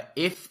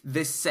 If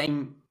this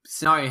same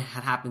scenario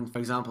had happened, for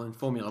example, in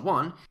Formula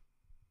 1,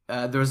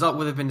 the result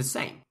would have been the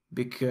same,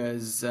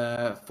 because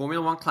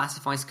Formula 1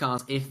 classifies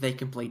cars if they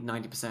complete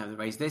 90% of the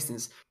race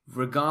distance,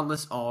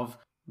 regardless of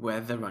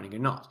whether they're running or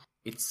not.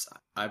 It's,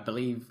 I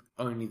believe,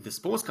 only the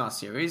sports car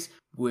series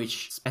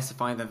which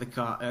specify that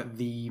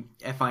the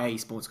FIA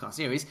sports car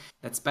series,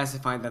 that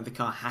specify that the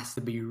car has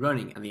to be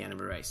running at the end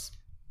of a race.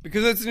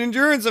 Because it's an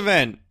endurance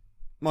event,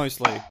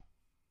 mostly.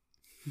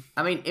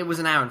 I mean, it was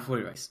an hour and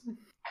 40 race.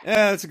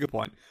 Yeah, that's a good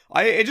point.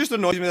 It just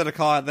annoys me that a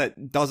car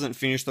that doesn't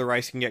finish the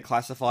race can get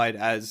classified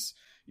as,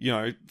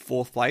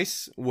 4th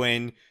place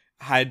when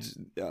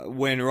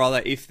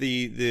if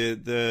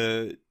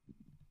the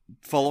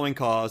following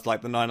cars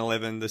like the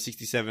 911, the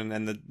 67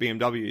 and the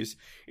BMWs,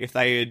 if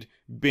they had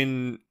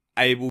been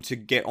able to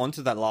get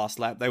onto that last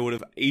lap, they would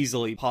have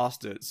easily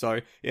passed it. So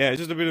yeah, it's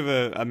just a bit of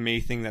a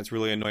me thing that's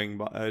really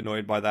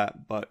annoyed by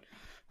that, but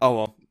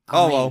well.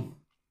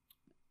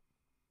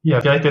 Yeah,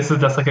 I feel like this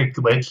is just like a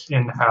glitch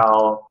in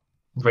how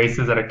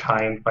races that are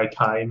timed by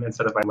time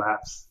instead of by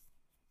laps.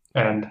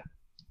 And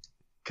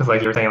because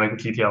like you were saying, like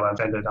the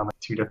GTLMs ended on like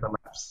 2 different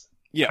laps.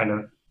 Yeah. Kind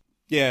of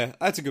Yeah,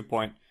 that's a good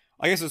point.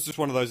 I guess it's just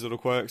one of those little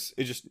quirks.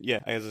 It just, yeah,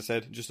 as I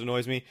said, just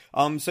annoys me.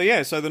 So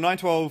the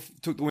 912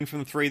 took the win from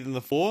the 3, then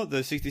the 4.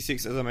 The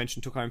 66, as I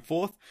mentioned, took home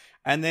 4th.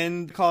 And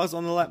then the cars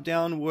on the lap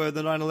down were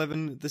the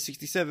 911, the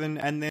 67,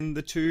 and then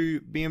the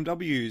 2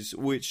 BMWs,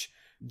 which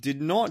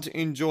did not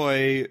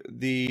enjoy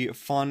the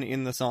fun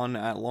in the sun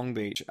at Long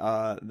Beach.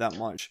 That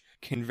much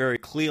can very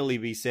clearly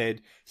be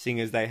said, seeing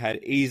as they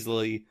had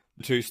easily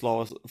the 2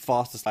 slowest,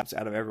 fastest laps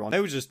out of everyone.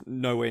 They were just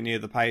nowhere near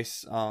the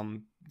pace,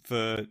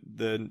 for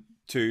the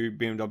 2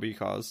 BMW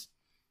cars.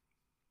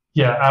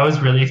 Yeah, I was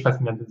really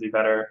expecting them to do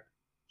better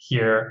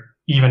here,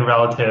 even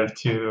relative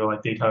to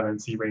like Daytona and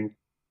Sebring,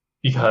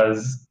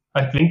 because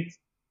I think,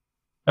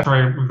 if I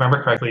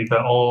remember correctly,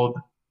 the old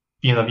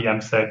BMW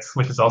M6,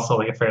 which is also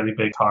like a fairly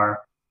big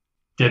car,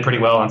 did pretty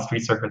well on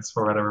street circuits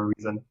for whatever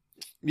reason.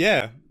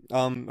 Yeah.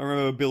 I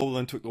remember Bill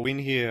Orland took the win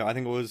here. I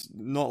think it was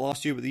not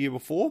last year, but the year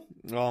before,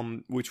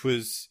 which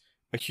was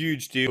a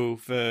huge deal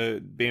for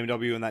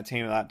BMW and that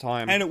team at that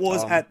time. And it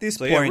was at this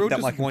point that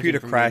my computer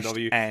crashed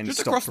and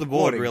just stopped across the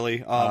board,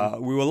 recording. really.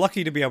 We were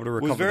lucky to be able to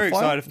recover was very the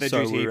file, excited for their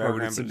so GT we were able program, to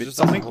but it submit just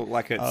doesn't something look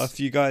like it's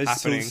for you guys to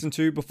happening, listen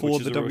to before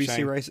which the is a real WC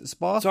shame. race at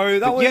Spa. So that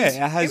But was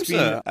yeah, it has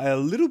IMSA. been a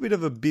little bit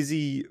of a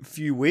busy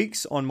few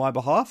weeks on my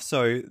behalf,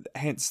 so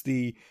hence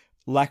the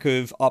lack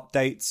of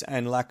updates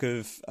and lack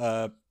of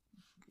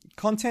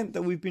content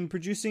that we've been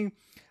producing.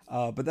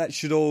 But that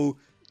should all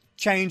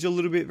change a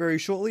little bit very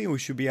shortly, and we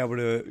should be able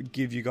to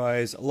give you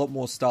guys a lot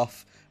more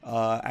stuff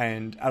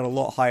and at a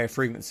lot higher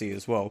frequency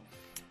as well.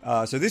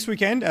 So this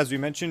weekend, as we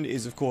mentioned,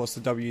 is of course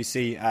the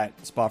WC at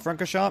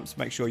Spa-Francorchamps.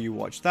 Make sure you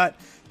watch that.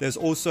 There's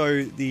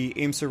also the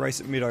IMSA race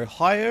at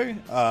Mid-Ohio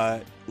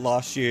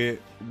last year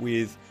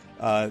with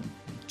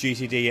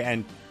GTD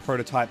and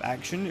Prototype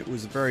Action. It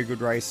was a very good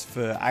race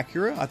for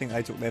Acura. I think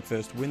they took their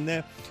first win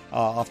there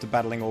after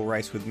battling all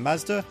race with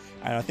Mazda.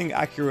 And I think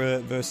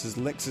Acura versus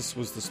Lexus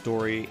was the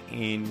story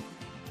in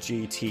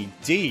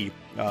GTD.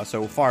 So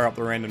we'll fire up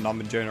the random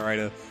number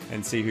generator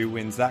and see who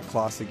wins that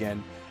class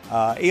again.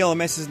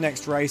 ELMS's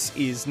next race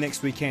is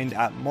next weekend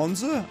at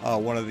Monza,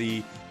 one of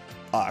the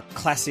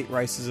classic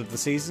races of the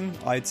season,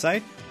 I'd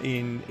say,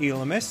 in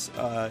ELMS.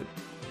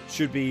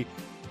 Should be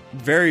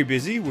very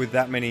busy with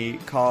that many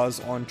cars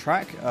on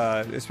track,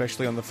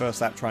 especially on the first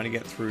lap trying to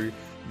get through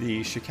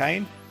the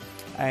chicane.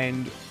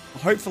 And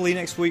hopefully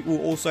next week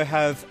we'll also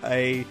have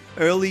a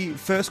early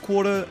first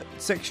quarter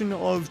section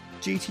of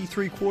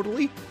GT3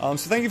 Quarterly. So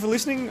thank you for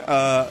listening.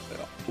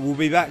 We'll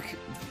be back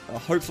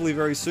hopefully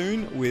very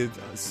soon with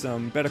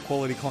some better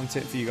quality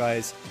content for you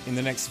guys in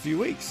the next few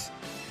weeks.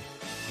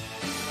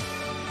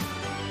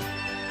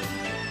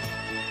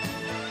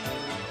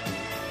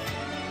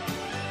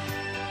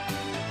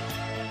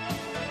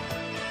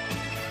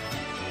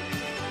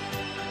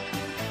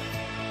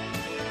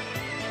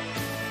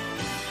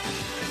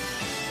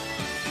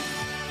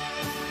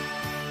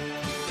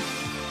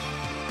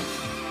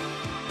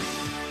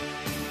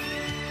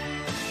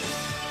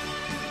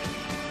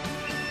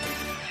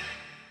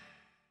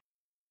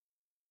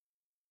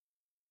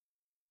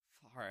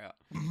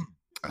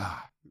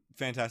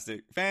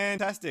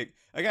 Fantastic.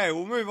 Okay,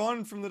 we'll move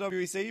on from the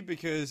WEC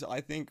because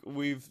I think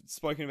we've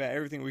spoken about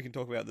everything we can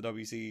talk about the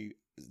WEC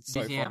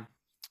so GTM.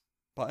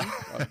 far.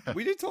 Pardon?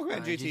 We did talk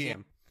about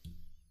GTM.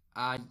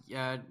 Not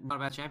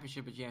about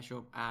championship, but yeah,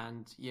 sure.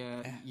 And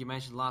yeah, you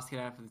mentioned last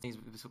hit out for the things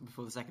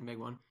before the second big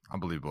one.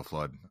 Unbelievable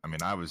flood. I mean,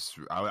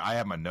 I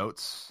had my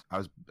notes. I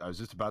was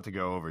just about to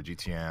go over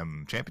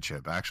GTM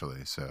championship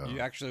actually. So You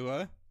actually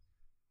were?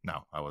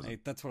 no, I wasn't. Hey,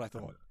 that's what I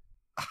thought.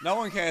 No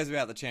one cares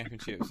about the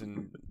championships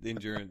and the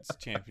endurance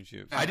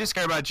championships. I just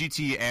care about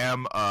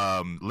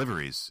GTM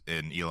liveries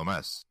in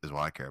ELMS is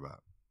what I care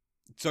about.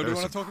 So do you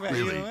There's want to talk about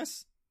really-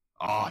 ELMS?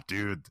 Oh,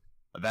 dude,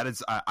 that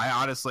is. I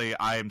honestly,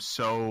 I am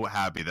so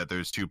happy that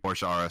there's 2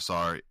 Porsche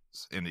RSRs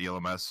in the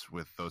ELMS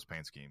with those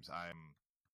paint schemes. I'm